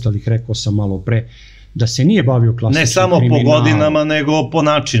svih ostalih, rekao sam malo pre, da se nije bavio klasičnim kriminalom. Ne samo po godinama, nego po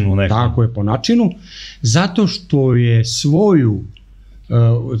načinu nekom. Tako je, po načinu, zato što je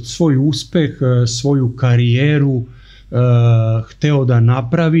svoj uspeh, svoju karijeru hteo da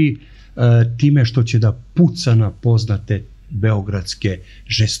napravi time što će da puca na poznate beogradske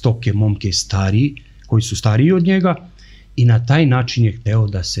žestoke momke stariji, koji su stariji od njega, i na taj način je hteo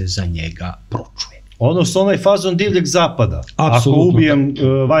da se za njega pročuje. Odnosno onaj fazon divljeg zapada. Ako ubijem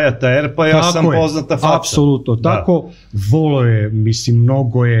Vajata Erpa, ja sam poznata faca. Apsolutno tako. Volo je, mislim,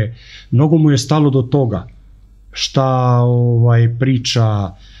 mnogo mu je stalo do toga šta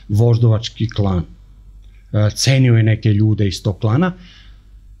priča voždovački klan. Cenio je neke ljude iz tog klana.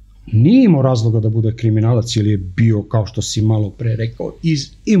 Nije imao razloga da bude kriminalac, jer je bio, kao što si malo pre rekao,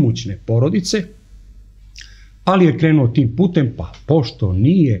 iz imućne porodice, ali je krenuo tim putem, pa pošto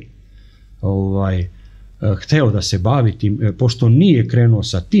nije hteo da se bavi tim, pošto nije krenuo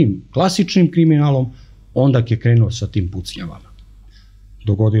sa tim klasičnim kriminalom, onda je krenuo sa tim pucnjavama.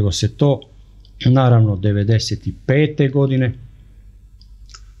 Dogodilo se to, naravno, 95. godine,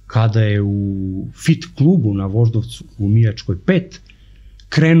 kada je u fit klubu na Voždovcu u Mijačkoj 5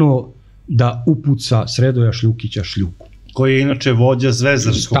 krenuo da upuca Sredoja Šljukića Šljuku. Koji je inače vođa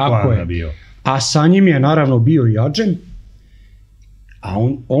zvezdarskog klana bio. A sa njim je naravno bio i Adžem, a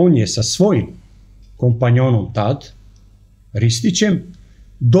on je sa svojim kompanjonom tad, Ristićem,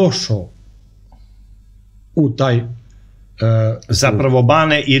 došao u taj... Zapravo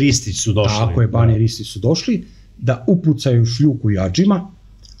Bane i Ristić su došli. Tako je, Bane i Ristić su došli da upucaju Šljuku i Adžima.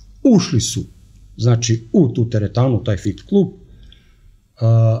 Ušli su, znači, u tu teretanu, taj fit klub,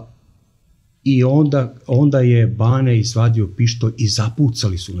 i onda je Bane izvadio pištolj i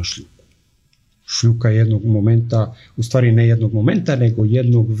zapucali su na Šljuku. Šljuka jednog momenta, u stvari ne jednog momenta, nego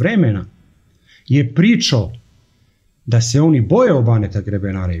jednog vremena, je pričao da se oni bojao Baneta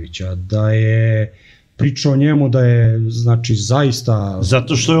Grebenarevića, da je pričao njemu da je, znači, zaista...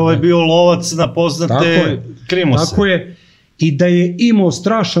 Zato što je ovaj bio lovac na poznate krimose. Tako je, i da je imao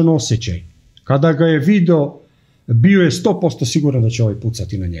strašan osjećaj. Kada ga je video, bio je 100% siguran da će ovaj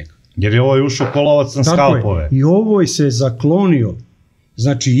pucati na njega. Jer je ovaj ušao ko lovac na skalpove. I ovoj se zaklonio,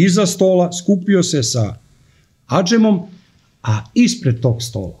 znači iza stola, skupio se sa Adžemom, a ispred tog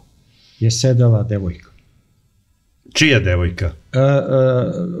stola je sedela devojka. Čija devojka?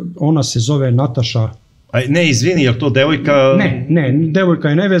 Ona se zove Nataša. Ne, izvini, je li to devojka... Ne, devojka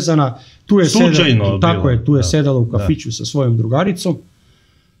je nevezana. Slučajno. Tako je, tu je sedela u kafiću sa svojom drugaricom.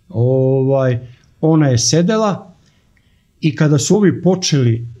 Ona je sedela i kada su ovi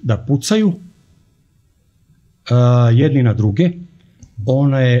počeli da pucaju jedni na druge,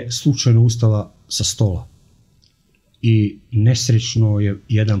 ona je slučajno ustala sa stola i nesrećno je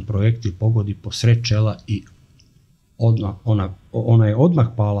jedan projektil pogodi posred čela i ona je odmah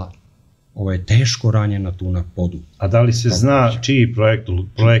pala, je teško ranjena tu na podu. A da li se zna čiji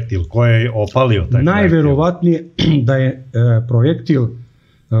projektil, ko je opalio taj projektil? Najverovatnije da je projektil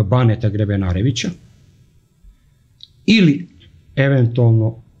Baneta Grebenarevića ili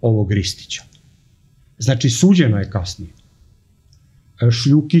eventualno ovog Ristića. Znači, suđeno je kasnije.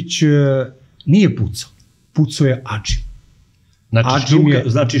 Šljukić nije pucao, pucao je Adžim.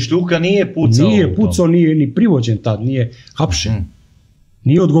 Znači, Šljuka nije pucao? Nije pucao, nije ni privođen tad, nije hapšen.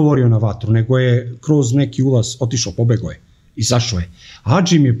 Nije odgovorio na vatru, nego je kroz neki ulaz otišao, pobegao je, izašao je.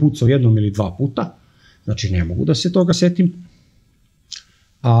 Adžim je pucao jednom ili dva puta, znači ne mogu da se toga setim,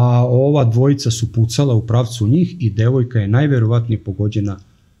 a ova dvojica su pucala u pravcu njih i devojka je najverovatnije pogođena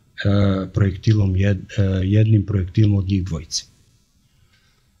jednim projektilom od njih dvojice.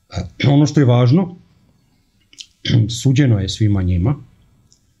 Ono što je važno, suđeno je svima njima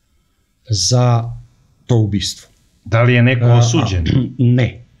za to ubistvo. Da li je neko osuđen?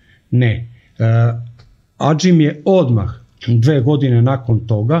 Ne. Adžim je odmah 2 godine nakon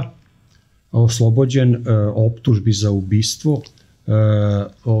toga oslobođen optužbi za ubistvo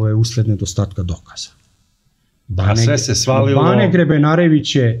usled nedostatka dokaza. A sve se svalilo... Bane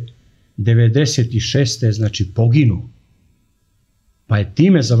Grebenarević je 96. znači poginuo. Pa je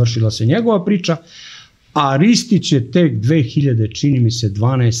time završila se njegova priča, a Ristić je tek 2000, čini mi se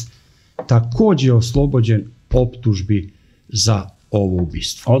 12, takođe oslobođen optužbi za ovo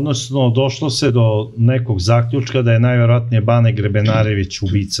ubistvo. Odnosno, došlo se do nekog zaključka da je najverovatnije Bane Grebenarević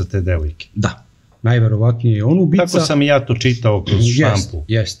ubica te devojke. Da, najverovatnije je on ubica. Tako sam i ja to čitao kroz štampu.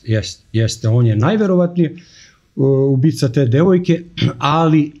 Jeste, on je najverovatnije ubica te devojke,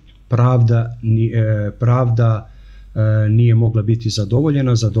 ali pravda nije mogla biti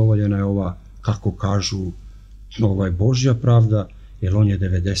zadovoljena. Zadovoljena je ova, kako kažu, Božja pravda, jer on je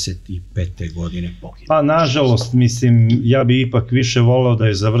 95. godine poginuo. Pa, nažalost, mislim, ja bi ipak više voleo da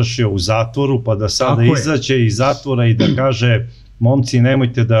je završio u zatvoru, pa da sada izađe iz zatvora i da kaže, momci,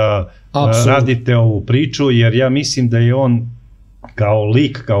 nemojte da radite ovu priču, jer ja mislim da je on kao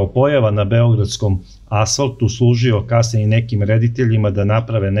lik, kao pojava na beogradskom asfaltu služio kasnije i nekim rediteljima da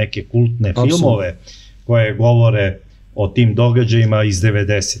naprave neke kultne filmove koje govore o tim događajima iz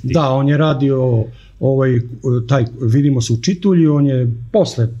 90-ih. Da, on je radio vidimo se u Čitulji, on je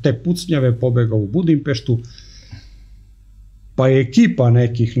posle te pucnjave pobegao u Budimpeštu, pa je ekipa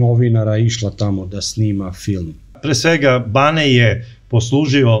nekih novinara išla tamo da snima film. Pre svega, Bane je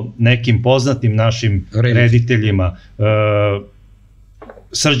poslužio nekim poznatim našim rediteljima,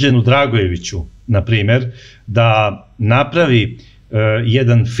 Srđanu Dragojeviću, na primer, da napravi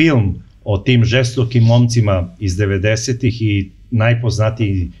jedan film o tim žestokim momcima iz 90-ih i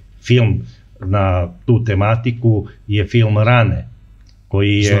najpoznatiji film na tu tematiku je film Rane,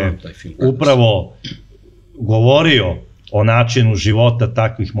 koji je upravo govorio o načinu života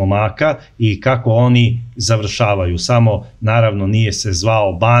takvih momaka i kako oni završavaju. Samo, naravno, nije se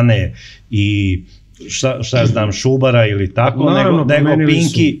zvao Bane i šta ja znam, Šubara ili tako, nego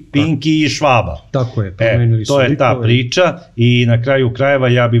Pinki i Švaba. Tako je, promenili su. To je ta priča i na kraju krajeva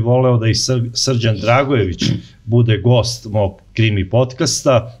ja bih voleo da i Srđan Dragojević bude gost mog Krimi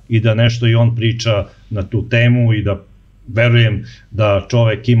podcasta i da nešto i on priča na tu temu i da verujem da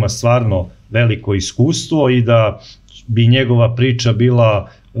čovek ima stvarno veliko iskustvo i da bi njegova priča bila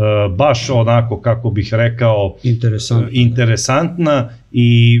baš onako, kako bih rekao, interesantna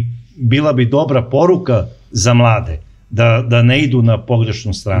i bila bi dobra poruka za mlade, da ne idu na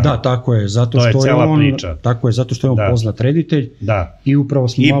pogrešnu stranu. Da, tako je, zato što je on poznat reditelj i upravo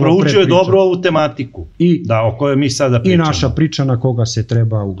smo malo pre pričali. I proučio je dobro ovu tematiku, o kojoj mi sada pričamo. I naša priča na koga se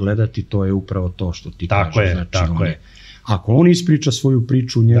treba ugledati, to je upravo to što ti kažeš. Tako je. Ako on ispriča svoju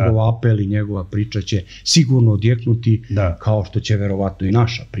priču, njegov apel i njegova priča će sigurno odjeknuti, kao što će verovatno i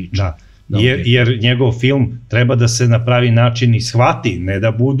naša priča. Jer njegov film treba da se na pravi način ishvati, ne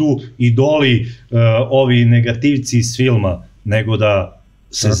da budu idoli ovi negativci iz filma, nego da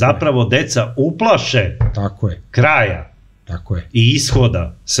se zapravo deca uplaše kraja i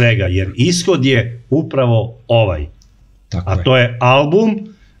ishoda svega, jer ishod je upravo ovaj. A to je album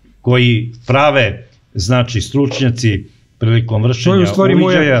koji prave, znači, stručnjaci prilikom vršenja uviđaja. To je u stvari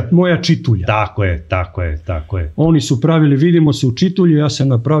moja čitulja. Tako je. Oni su pravili, vidimo se u Čitulju, ja sam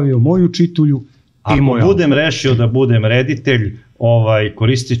napravio moju čitulju. Ako budem rešio da budem reditelj,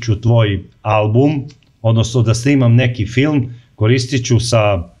 koristit ću tvoj album, odnosno da snimam neki film, koristit ću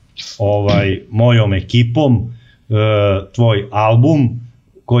sa mojom ekipom tvoj album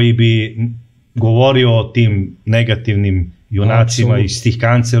koji bi govorio o tim negativnim junacima iz tih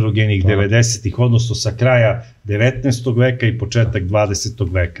kancerogenih 90-ih, odnosno sa kraja 19. veka i početak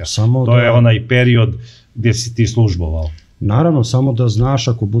 20. veka. To je onaj period gdje si ti službovao. Naravno, samo da znaš,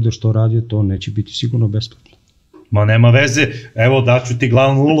 ako budeš to radio, to neće biti sigurno besplatno. Ma nema veze, evo daću ti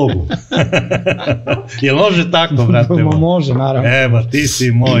glavnu ulogu. Jel može tako, brate? Može, naravno. Evo, ti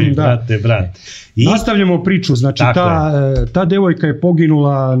si moj, brate, brat. Nastavljamo priču, znači ta devojka je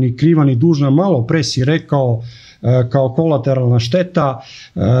poginula ni kriva ni dužna, malo pre si rekao, kao kolateralna šteta,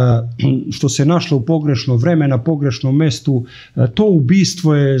 što se našlo u pogrešno vreme, na pogrešnom mestu. To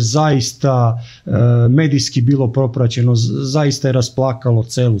ubistvo je zaista medijski bilo propraćeno, zaista je rasplakalo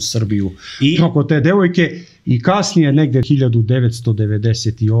celu Srbiju oko te devojke. I kasnije, negde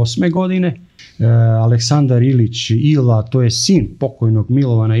 1998. godine, Aleksandar Ilić Ila, to je sin pokojnog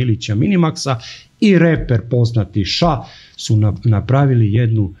Milovana Ilića Minimaksa, i reper poznati Ša su napravili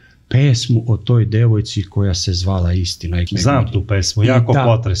jednu pesmu o toj devojci koja se zvala Istina. Znam tu pesmu, jako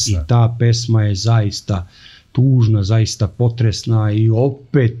potresna. I ta pesma je zaista tužna, zaista potresna i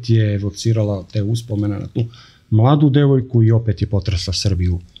opet je evocirala te uspomena na tu mladu devojku i opet je potresla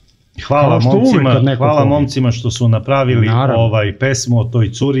Srbiju. Hvala momcima što su napravili pesmu o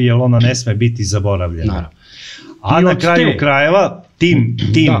toj curi, jer ona ne sme biti zaboravljena. A na kraju krajeva, tim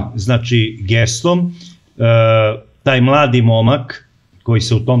znači gestom, taj mladi momak koji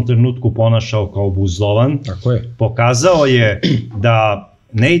se u tom trenutku ponašao kao buzdovan, pokazao je da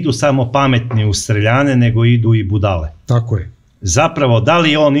ne idu samo pametni u streljane, nego idu i budale. Tako je. Zapravo, da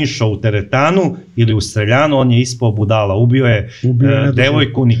li je on išao u teretanu ili u streljanu, on je ispao budala. Ubio je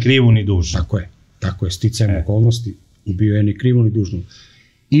devojku ni krivu ni dužnu. Tako je, sticajem okolnosti, ubio je ni krivu ni dužnu.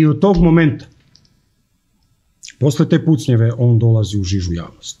 I od tog momenta, posle te pucnjeve, on dolazi u žižu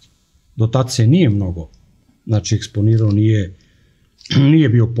javnosti. Do tad se nije mnogo, znači eksponirao, nije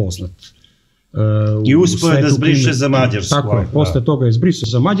bio poznat. I uspio je da zbriše za Mađarsku. Tako je, posle toga je zbrisao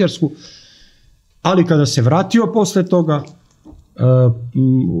za Mađarsku, ali kada se vratio posle toga,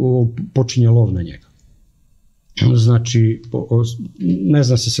 počinje lov na njega. Znači, ne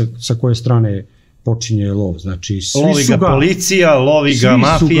zna se sa koje strane počinje lov. Znači, lovi ga policija, lovi ga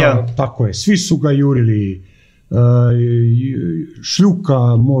mafija. Tako je, svi su ga jurili.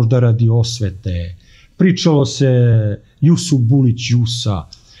 Šljuka možda radi osvete. Pričalo se Jusuf Bulić Jusa.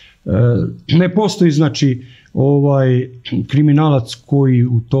 Ne postoji, znači, kriminalac koji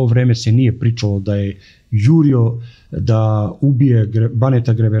u to vreme se nije pričalo da je jurio da ubije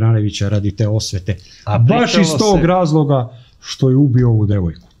Baneta Grebenarevića radi te osvete. Baš iz tog razloga što je ubio ovu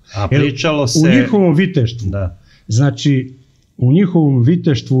devojku. A pričalo se... U njihovom viteštvu, znači, u njihovom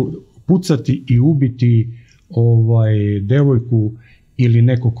viteštvu pucati i ubiti devojku ili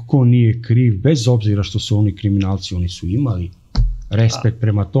nekog ko nije kriv, bez obzira što su oni kriminalci, oni su imali respekt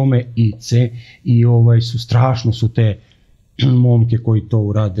prema tome i strašno su te momke koji to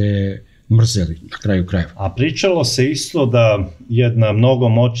urade mrzeli na kraju krajeva. A pričalo se isto da jedna mnogo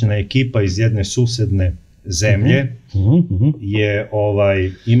moćna ekipa iz jedne susedne zemlje je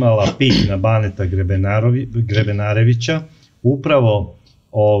imala pik na Baneta Grebenarevića upravo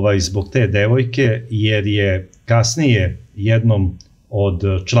zbog te devojke, jer je kasnije jednom od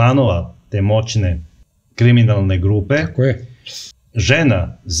članova te moćne kriminalne grupe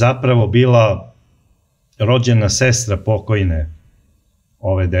žena zapravo bila rođena sestra pokojne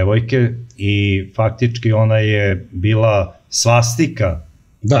ove devojke i faktički ona je bila svastika,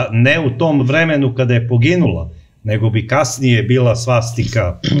 ne u tom vremenu kada je poginula, nego bi kasnije bila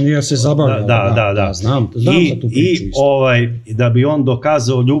svastika. Ja se zabavljam, znam za tu priču isto. I da bi on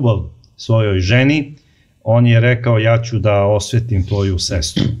dokazao ljubav svojoj ženi, on je rekao ja ću da osvetim tvoju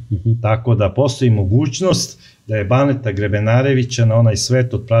sestru. Tako da postoji mogućnost da je Baneta Grebenarevića na onaj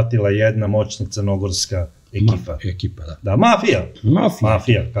svet otpratila jedna moćna crnogorska ekipa. Da,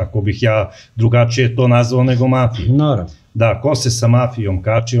 mafija, kako bih ja drugačije to nazvao nego mafija. Naravno. Da, ko se sa mafijom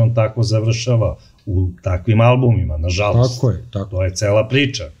kači, on tako završava u takvim albumima, nažalost. Tako je. To je cela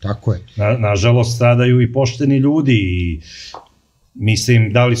priča. Tako je. Nažalost, stradaju i pošteni ljudi i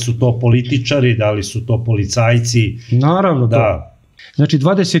mislim, da li su to političari, da li su to policajci. Naravno, da. Znači,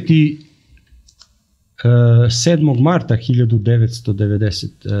 27. marta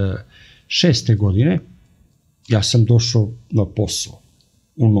 1996. godine ja sam došao na posao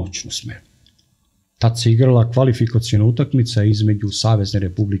u noćnu smenu. Tad se igrala kvalifikacijna utakmica između Savezne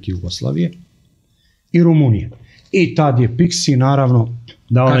Republike Jugoslavije i Rumunije. I tad je Piksi, naravno,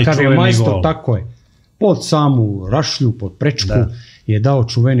 kakav je majstor, tako je, pod samu rašlju, pod prečku, je dao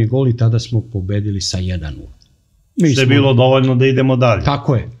čuveni gol i tada smo pobedili sa 1-0. Što je bilo dovoljno da idemo dalje.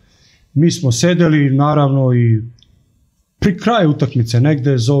 Tako je. Mi smo sedeli, naravno, i pri kraju utakmice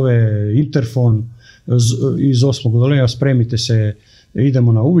negde zove interfon, iz 8. odeljenja, spremite se,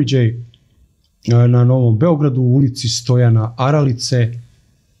 idemo na uviđaj na Novom Beogradu, u ulici Stojana Aralice,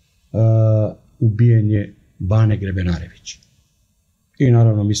 ubijen je Bane Grebenarević. I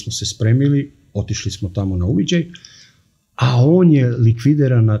naravno mi smo se spremili, otišli smo tamo na uviđaj, a on je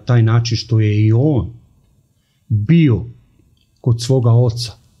likvidiran na taj način što je i on bio kod svoga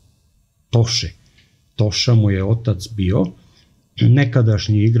oca, Toše. Toša mu je otac bio,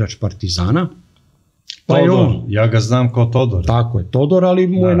 nekadašnji igrač Partizana. Pa je on, ja ga znam kao Todor. Tako je, Todor, ali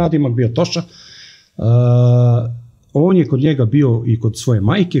mu je nadimak bio Toša. On je kod njega bio i kod svoje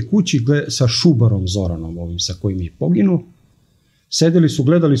majke kući sa Šubarom Zoranom, ovim sa kojim je poginuo. Sedeli su,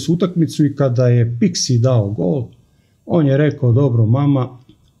 gledali su utakmicu i kada je Piksi dao gol, on je rekao, dobro mama,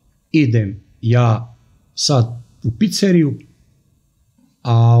 idem ja sad u pizzeriju,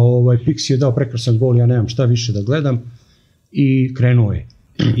 a Piksi je dao prekrasan gol, ja nemam šta više da gledam, i krenuo je.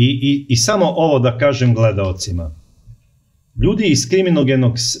 I samo ovo da kažem gledaocima. Ljudi iz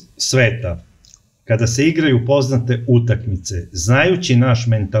kriminogenog sveta, kada se igraju poznate utakmice, znajući naš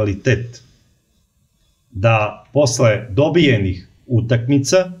mentalitet da posle dobijenih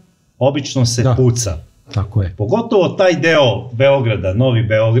utakmica obično se puca. Tako je. Pogotovo taj deo Beograda, Novi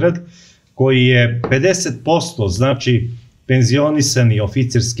Beograd, koji je 50%, znači penzionisani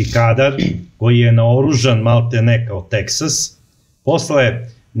oficirski kadar, koji je naoružan malte ne kao Teksas, posle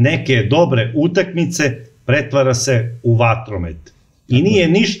neke dobre utakmice pretvara se u vatromet. I nije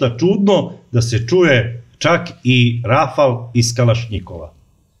ništa čudno da se čuje čak i rafal iz kalašnjikova.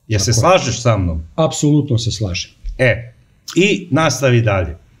 Jer se slažeš sa mnom? Apsolutno se slažem. I nastavi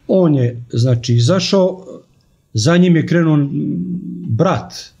dalje. On je, znači, izašao, za njim je krenuo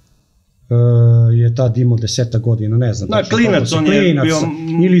brat, je tad imao 10 godina, ne znam. Klinac, on je bio...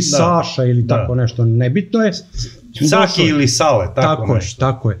 Ili Saša, ili tako nešto, nebitno je. Saki ili Sale, tako nešto.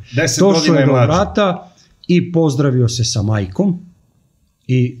 Tako je. 10 godina je mlađe. Došao je do vrata i pozdravio se sa majkom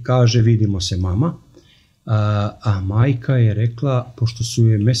i kaže, vidimo se mama. A majka je rekla, pošto su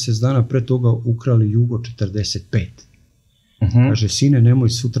je mjesec dana pre toga ukrali Jugo 45. Kaže, sine, nemoj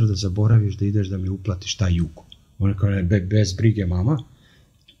sutra da zaboraviš da ideš da mi uplatiš taj Jugo. On je kaže, bez brige mama.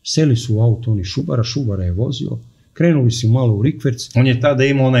 Seli su u auto, oni Šubara je vozio, krenuli su malo u rikverc. On je tada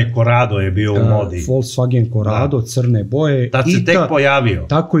imao onaj Corrado, je bio u modi. Volkswagen Corrado, crne boje. Tad se tek pojavio.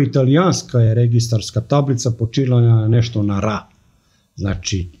 Tako italijanska je registarska tablica počinjena nešto na ra.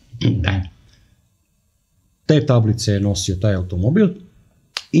 Znači, te tablice je nosio taj automobil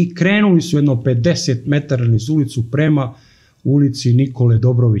i krenuli su jedno 50 metara niz ulicu prema ulici Nikole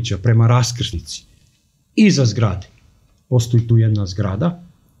Dobrovića, prema raskrsnici. Iza zgrade. Postoji tu jedna zgrada,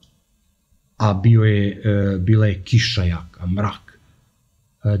 a bila je kiša jaka, mrak.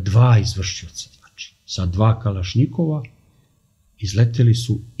 2 izvršioca, znači, sa 2 kalašnjikova, izleteli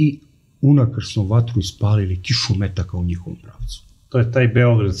su i unakrsnom vatru ispalili kišu metaka u njihovom pravcu. To je taj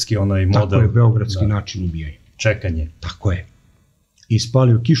beogradski onaj model. Tako je, beogradski način ubijanja. Čekanje. Tako je.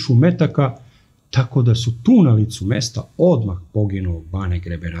 Ispalio kišu metaka, tako da su tu na licu mesta odmah poginuo Bane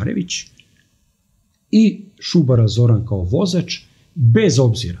Grebenarević i Šubara Zoran kao vozač, bez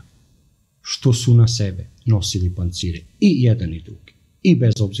obzira što su na sebe nosili pancire, i jedan i drugi, i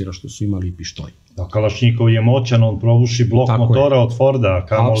bez obzira što su imali pištolj. Da, Kalašnjikov je moćan, on probuši blok motora od Forda,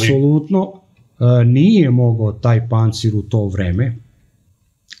 kamoli... Apsolutno, nije mogao taj pancir u to vreme,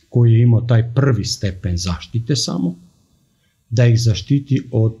 koji je imao taj prvi stepen zaštite samo, da ih zaštiti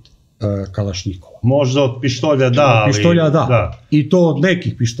od Kalašnjikova. Možda od pištolja da, ali... Pištolja da, i to od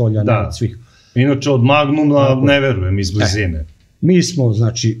nekih pištolja, ne od svih. Inače od Magnuma ne verujem iz blizine. Mi smo,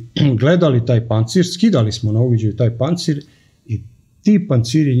 znači, gledali taj pancir, skidali smo na uviđaju taj pancir i ti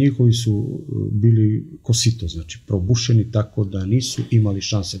panciri njihovi su bili kosito, znači probušeni tako da nisu imali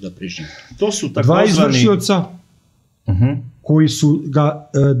šanse da prežive. To su 2 izvršioca koji su ga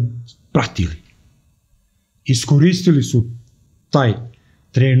pratili. Iskoristili su taj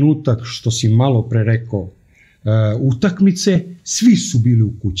trenutak, što si malo pre rekao, utakmice, svi su bili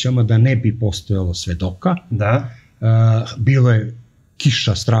u kućama da ne bi postojalo svedoka. Da. Bilo je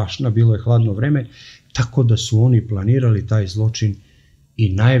kiša strašna, bilo je hladno vreme, tako da su oni planirali taj zločin i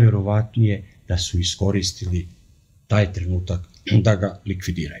najverovatnije da su iskoristili taj trenutak da ga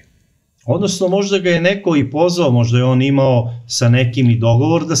likvidiraju. Odnosno, možda ga je neko i pozvao, možda je on imao sa nekim i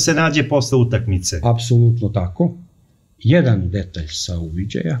dogovor da se nađe posle utakmice. Apsolutno tako. Jedan detalj sa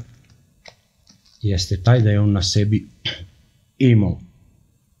uviđaja jeste taj da je on na sebi imao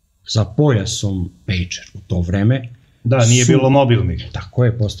za pojasom pager u to vreme. Da, nije bilo mobilnih. Tako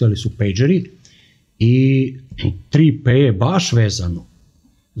je, postojali su pageri i 3P je baš vezano,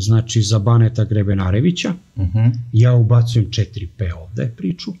 znači za Baneta Grebenarevića. Ja ubacujem 4P ovde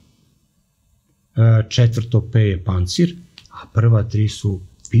priču. četvrto P je pancir, a prva tri su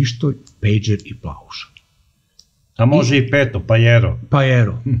pištolj, pejđer i plauša. A može i peto, pajero.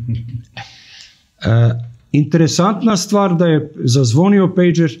 Pajero. Interesantna stvar da je zazvonio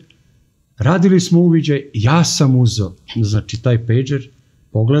pejđer, radili smo uviđaj, ja sam uzeo, znači taj pejđer,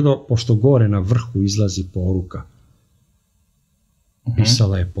 pogledao, pošto gore na vrhu izlazi poruka.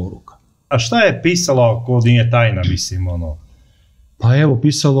 Pisala je poruka. A šta je pisalo ako nije tajna, mislim, ono? Pa evo,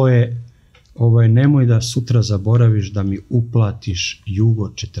 pisalo je, nemoj da sutra zaboraviš da mi uplatiš Jugo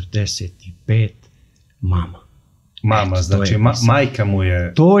 45, mama. Mama, znači majka mu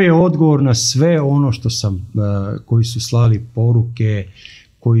je... To je odgovor na sve ono što sam, koji su slali poruke,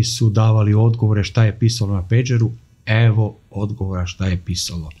 koji su davali odgovore šta je pisalo na pejđeru, evo odgovora šta je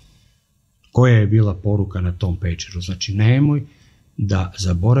pisalo. Koja je bila poruka na tom pejđeru? Znači, nemoj da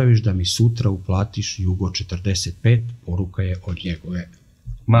zaboraviš da mi sutra uplatiš Jugo 45, poruka je od njegove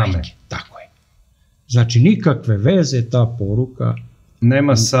majke. Tako je. Znači, nikakve veze ta poruka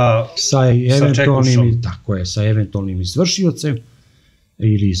nema sa čekušom. Tako je, sa eventualnim izvršiocem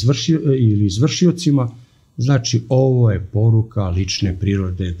ili izvršiocima. Znači, ovo je poruka lične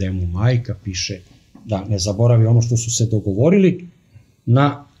prirode gde mu majka piše da ne zaboravi ono što su se dogovorili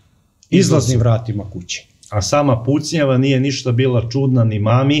na izlaznim vratima kuće. A sama pucnjava nije ništa bila čudna ni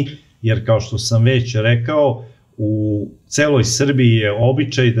mami, jer kao što sam već rekao, u celoj Srbiji je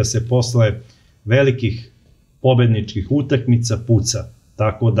običaj da se posle velikih pobedničkih utakmica puca.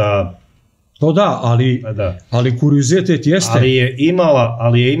 Tako da... To da, ali kuriozitet jeste...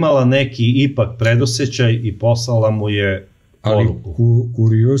 Ali je imala neki ipak predosećaj i poslala mu je poruku. Ali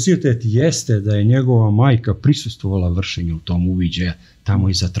kuriozitet jeste da je njegova majka prisustvovala vršenju tom uviđaja tamo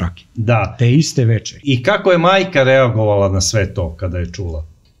iza trake. Da. Te iste večeri. I kako je majka reagovala na sve to kada je čula?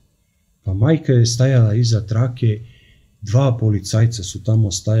 Pa majka je stajala iza trake, dva policajca su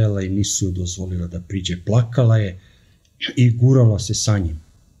tamo stajala i nisu joj dozvolila da priđe. Plakala je i gurala se sa njim.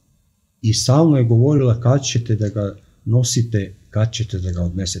 I stalno je govorila kad ćete da ga nosite, kad ćete da ga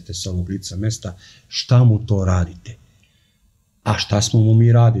odnesete sa ovog lica mesta, šta mu to radite. A šta smo mu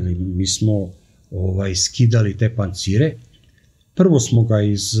mi radili? Mi smo skidali te pancire. Prvo smo ga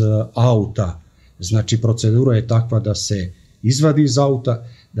iz auta, znači procedura je takva da se izvadi iz auta,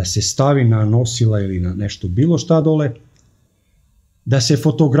 da se stavi na nosila ili na nešto bilo šta dole, da se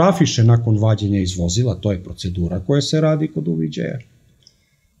fotografiše nakon vađenja iz vozila, to je procedura koja se radi kod uviđaja,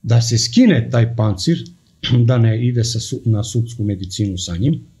 da se skine taj pancir, da ne ide na sudsku medicinu sa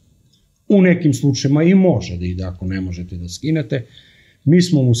njim. U nekim slučajima i može da ide ako ne možete da skinete. Mi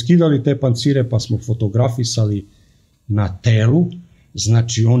smo mu skidali te pancire pa smo fotografisali na telu,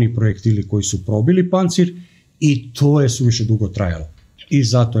 znači oni projektili koji su probili pancir i to je suviše dugo trajalo. I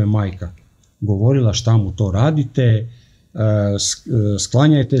zato je majka govorila šta mu to radite,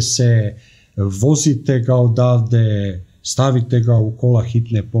 sklanjajte se, vozite ga odavde, stavite ga u kola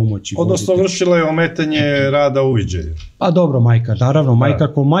hitne pomoći. Odnosno vršila je ometanje rada uviđaja. Pa dobro, majka, naravno,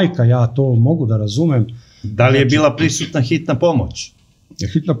 majka ko majka, ja to mogu da razumem. Da li je bila prisutna hitna pomoć?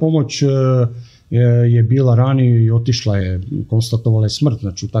 Hitna pomoć je bila ranije i otišla je, konstatovala je smrt,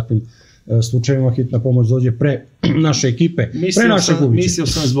 znači u takvim slučajevima hitna pomoć dođe pre naše ekipe, pre našeg uviđaja. Mislio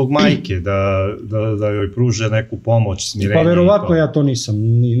sam zbog majke da joj pruže neku pomoć, smirenje. Pa verovatno ja to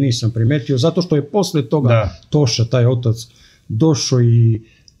nisam primetio, zato što je posle toga Toša, taj otac, došao i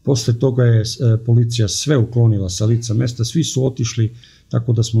posle toga je policija sve uklonila sa lica mesta, svi su otišli,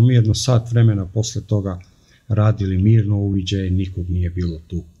 tako da smo mi jedno sat vremena posle toga radili mirno uviđaje, nikog nije bilo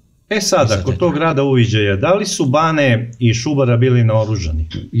tu. E sada, kod tog rada uviđaja, da li su Bane i Šubara bili naoružani?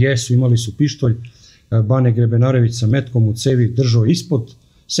 Jesu, imali su pištolj, Bane Grebenarević sa metkom u cevi držao ispod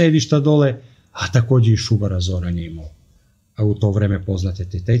sedišta dole, a takođe i Šubara Zoran je imao. A u to vreme poznate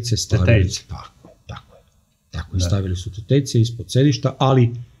tetejce. Tetejce. Tako je, stavili su tetejce ispod sedišta,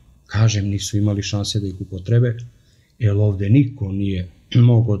 ali, kažem, nisu imali šanse da ih upotrebe, jer ovde niko nije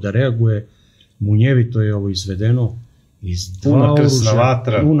mogao da reaguje, munjevito je ovo izvedeno, iz dva oružja,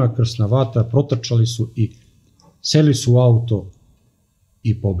 puna krsna vatra, protrčali su i seli su u auto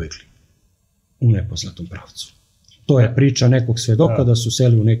i pobegli u nepoznatom pravcu. To je priča nekog svedoka da su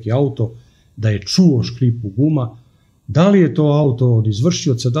seli u neki auto, da je čuo škripu guma. Da li je to auto od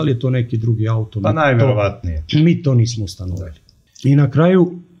izvršioca, da li je to neki drugi auto? Pa najverovatnije. Mi to nismo ustanovili. I na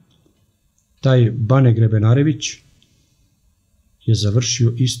kraju, taj Bane Grebenarević je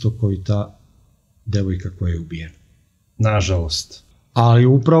završio isto kao i ta devojka koja je ubijena. Nažalost. Ali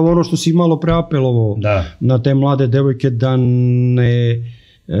upravo ono što si malo preapelovao na te mlade devojke da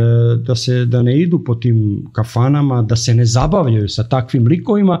ne idu po tim kafanama, da se ne zabavljaju sa takvim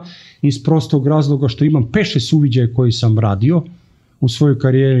likovima iz prostog razloga što imam 5-6 uviđaja koji sam radio u svojoj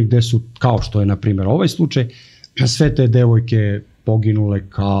karijeri gde su, kao što je na primjer ovaj slučaj, sve te devojke poginule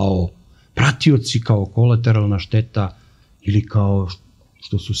kao pratioci, kao kolateralna šteta ili kao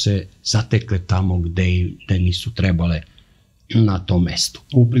što su se zatekle tamo gde nisu trebale na tom mestu.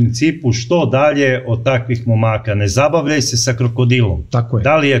 U principu, što dalje od takvih momaka? Ne zabavljaj se sa krokodilom. Tako je.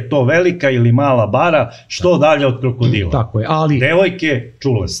 Da li je to velika ili mala bara, što dalje od krokodila? Tako je, ali... Devojke,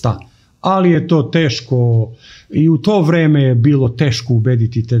 čule ste. Da, ali je to teško i u to vreme je bilo teško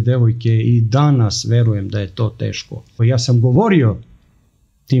ubediti te devojke i danas verujem da je to teško. Ja sam govorio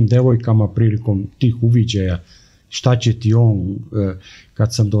tim devojkama prilikom tih uviđaja šta će ti on,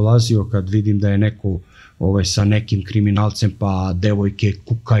 kad sam dolazio, kad vidim da je neko sa nekim kriminalcem, pa devojke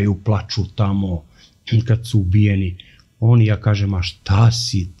kukaju, plaču tamo kad su ubijeni. Ja kažem, a šta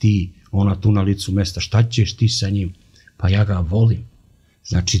si ti, ona tu na licu mesta, šta ćeš ti sa njim? Pa ja ga volim.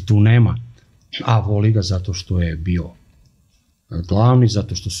 Znači tu nema. A voli ga zato što je bio glavni,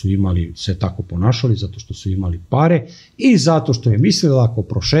 zato što su imali, se tako ponašali, zato što su imali pare i zato što je mislila ako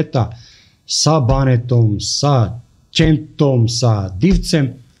prošeta sa Banetom, sa Ćentom, sa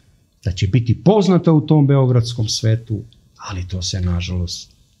Divcem, da će biti poznata u tom beogradskom svetu, ali to se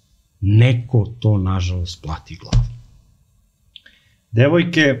nažalost, neko to nažalost plati glavu.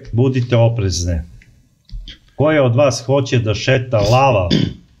 Devojke, budite oprezne. Koja od vas hoće da šeta lava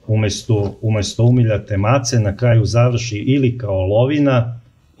umesto umiljate mace, na kraju završi ili kao lovina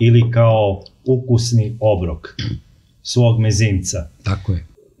ili kao ukusni obrok svog mezinca. Tako je.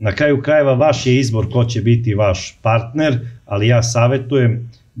 Na kraju krajeva vaš je izbor ko će biti vaš partner, ali ja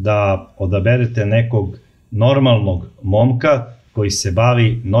savjetujem da odaberete nekog normalnog momka koji se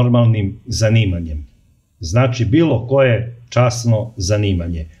bavi normalnim zanimanjem. Znači bilo koje časno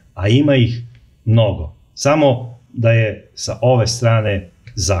zanimanje, a ima ih mnogo. Samo da je sa ove strane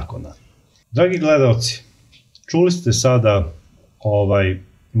zakona. Dragi gledalci, čuli ste sada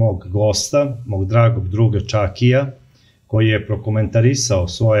mog gosta, mog dragog druga Čakija, koji je prokomentarisao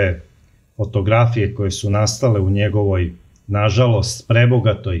svoje fotografije koje su nastale u njegovoj, nažalost,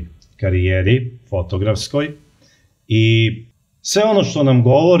 prebogatoj karijeri fotografskoj. I sve ono što nam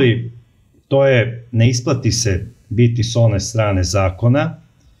govori, to je ne isplati se biti s one strane zakona.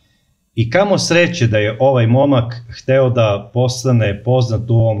 I kamo sreće da je ovaj momak hteo da postane poznat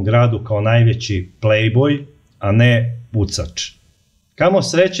u ovom gradu kao najveći playboy, a ne pucač. Kamo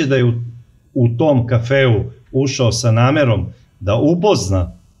sreće da je u tom kafeu ušao sa namerom da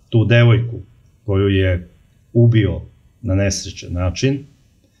upozna tu devojku koju je ubio na nesrećan način.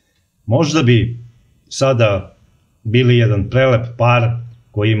 Možda bi sada bili jedan prelep par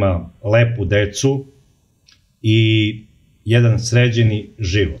koji ima lepu decu i jedan sređeni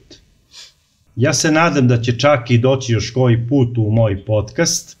život. Ja se nadam da će čak i doći još koji put u moj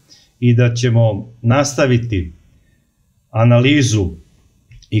podcast i da ćemo nastaviti analizu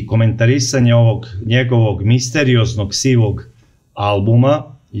i komentarisanje ovog njegovog misterioznog sivog albuma,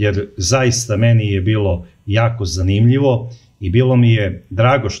 jer zaista meni je bilo jako zanimljivo i bilo mi je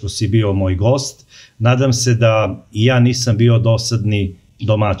drago što si bio moj gost. Nadam se da i ja nisam bio dosadni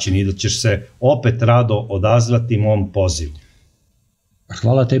domaćin i da ćeš se opet rado odazvati mom pozivu.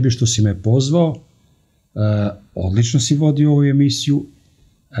 Hvala tebi što si me pozvao, odlično si vodio ovu emisiju,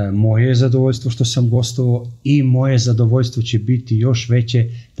 moje je zadovoljstvo što sam gostovao i moje zadovoljstvo će biti još veće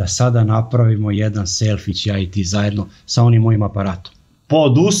da sada napravimo jedan selfić, ja i ti zajedno sa onim mojim aparatom.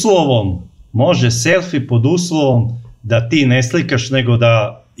 Pod uslovom, može selfie pod uslovom da ti ne slikaš, nego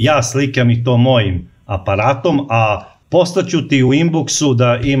da ja slikam i to mojim aparatom, a poslaću ti u inboxu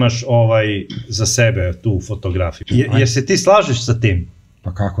da imaš za sebe tu fotografiju. Jer se ti slažeš sa tim?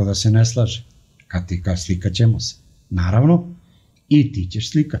 Pa kako da se ne slaže? Kad slikat ćemo se. Naravno, i ti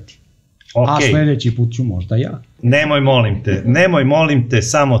ćeš slikati. A sledeći put ću možda ja. Nemoj molim te,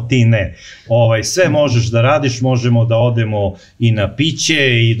 samo ti ne. Sve možeš da radiš, možemo da odemo i na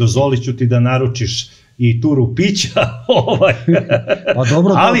piće i dozvolit ću ti da naručiš i turu pića,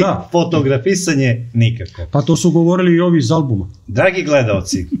 ali fotografisanje nikako. Pa to su govorili i ovi iz albuma. Dragi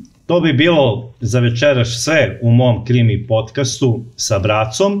gledalci, to bi bilo za večeras sve u mom Krimi podcastu sa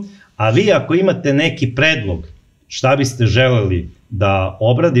Bracom, a vi ako imate neki predlog šta biste želeli da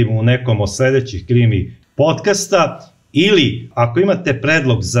obradimo u nekom od sledećih Krimi podcasta, ili ako imate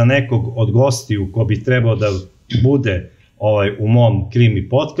predlog za nekog od gostiju ko bi trebao da bude u mom Krimi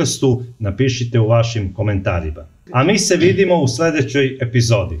podcastu, napišite u vašim komentarima. A mi se vidimo u sledećoj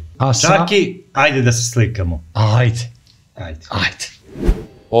epizodi. Čaki, ajde da se slikamo. Ajde.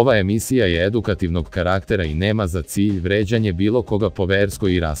 Ova emisija je edukativnog karaktera i nema za cilj vređanje bilo koga po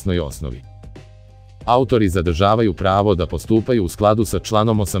verskoj i rasnoj osnovi. Autori zadržavaju pravo da postupaju u skladu sa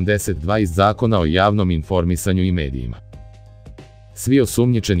članom 82 iz Zakona o javnom informisanju i medijima. Svi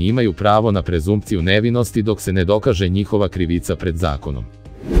osumnjičeni imaju pravo na prezumpciju nevinosti dok se ne dokaže njihova krivica pred zakonom.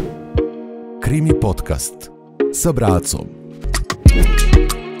 Krimi podcast sa Bracom.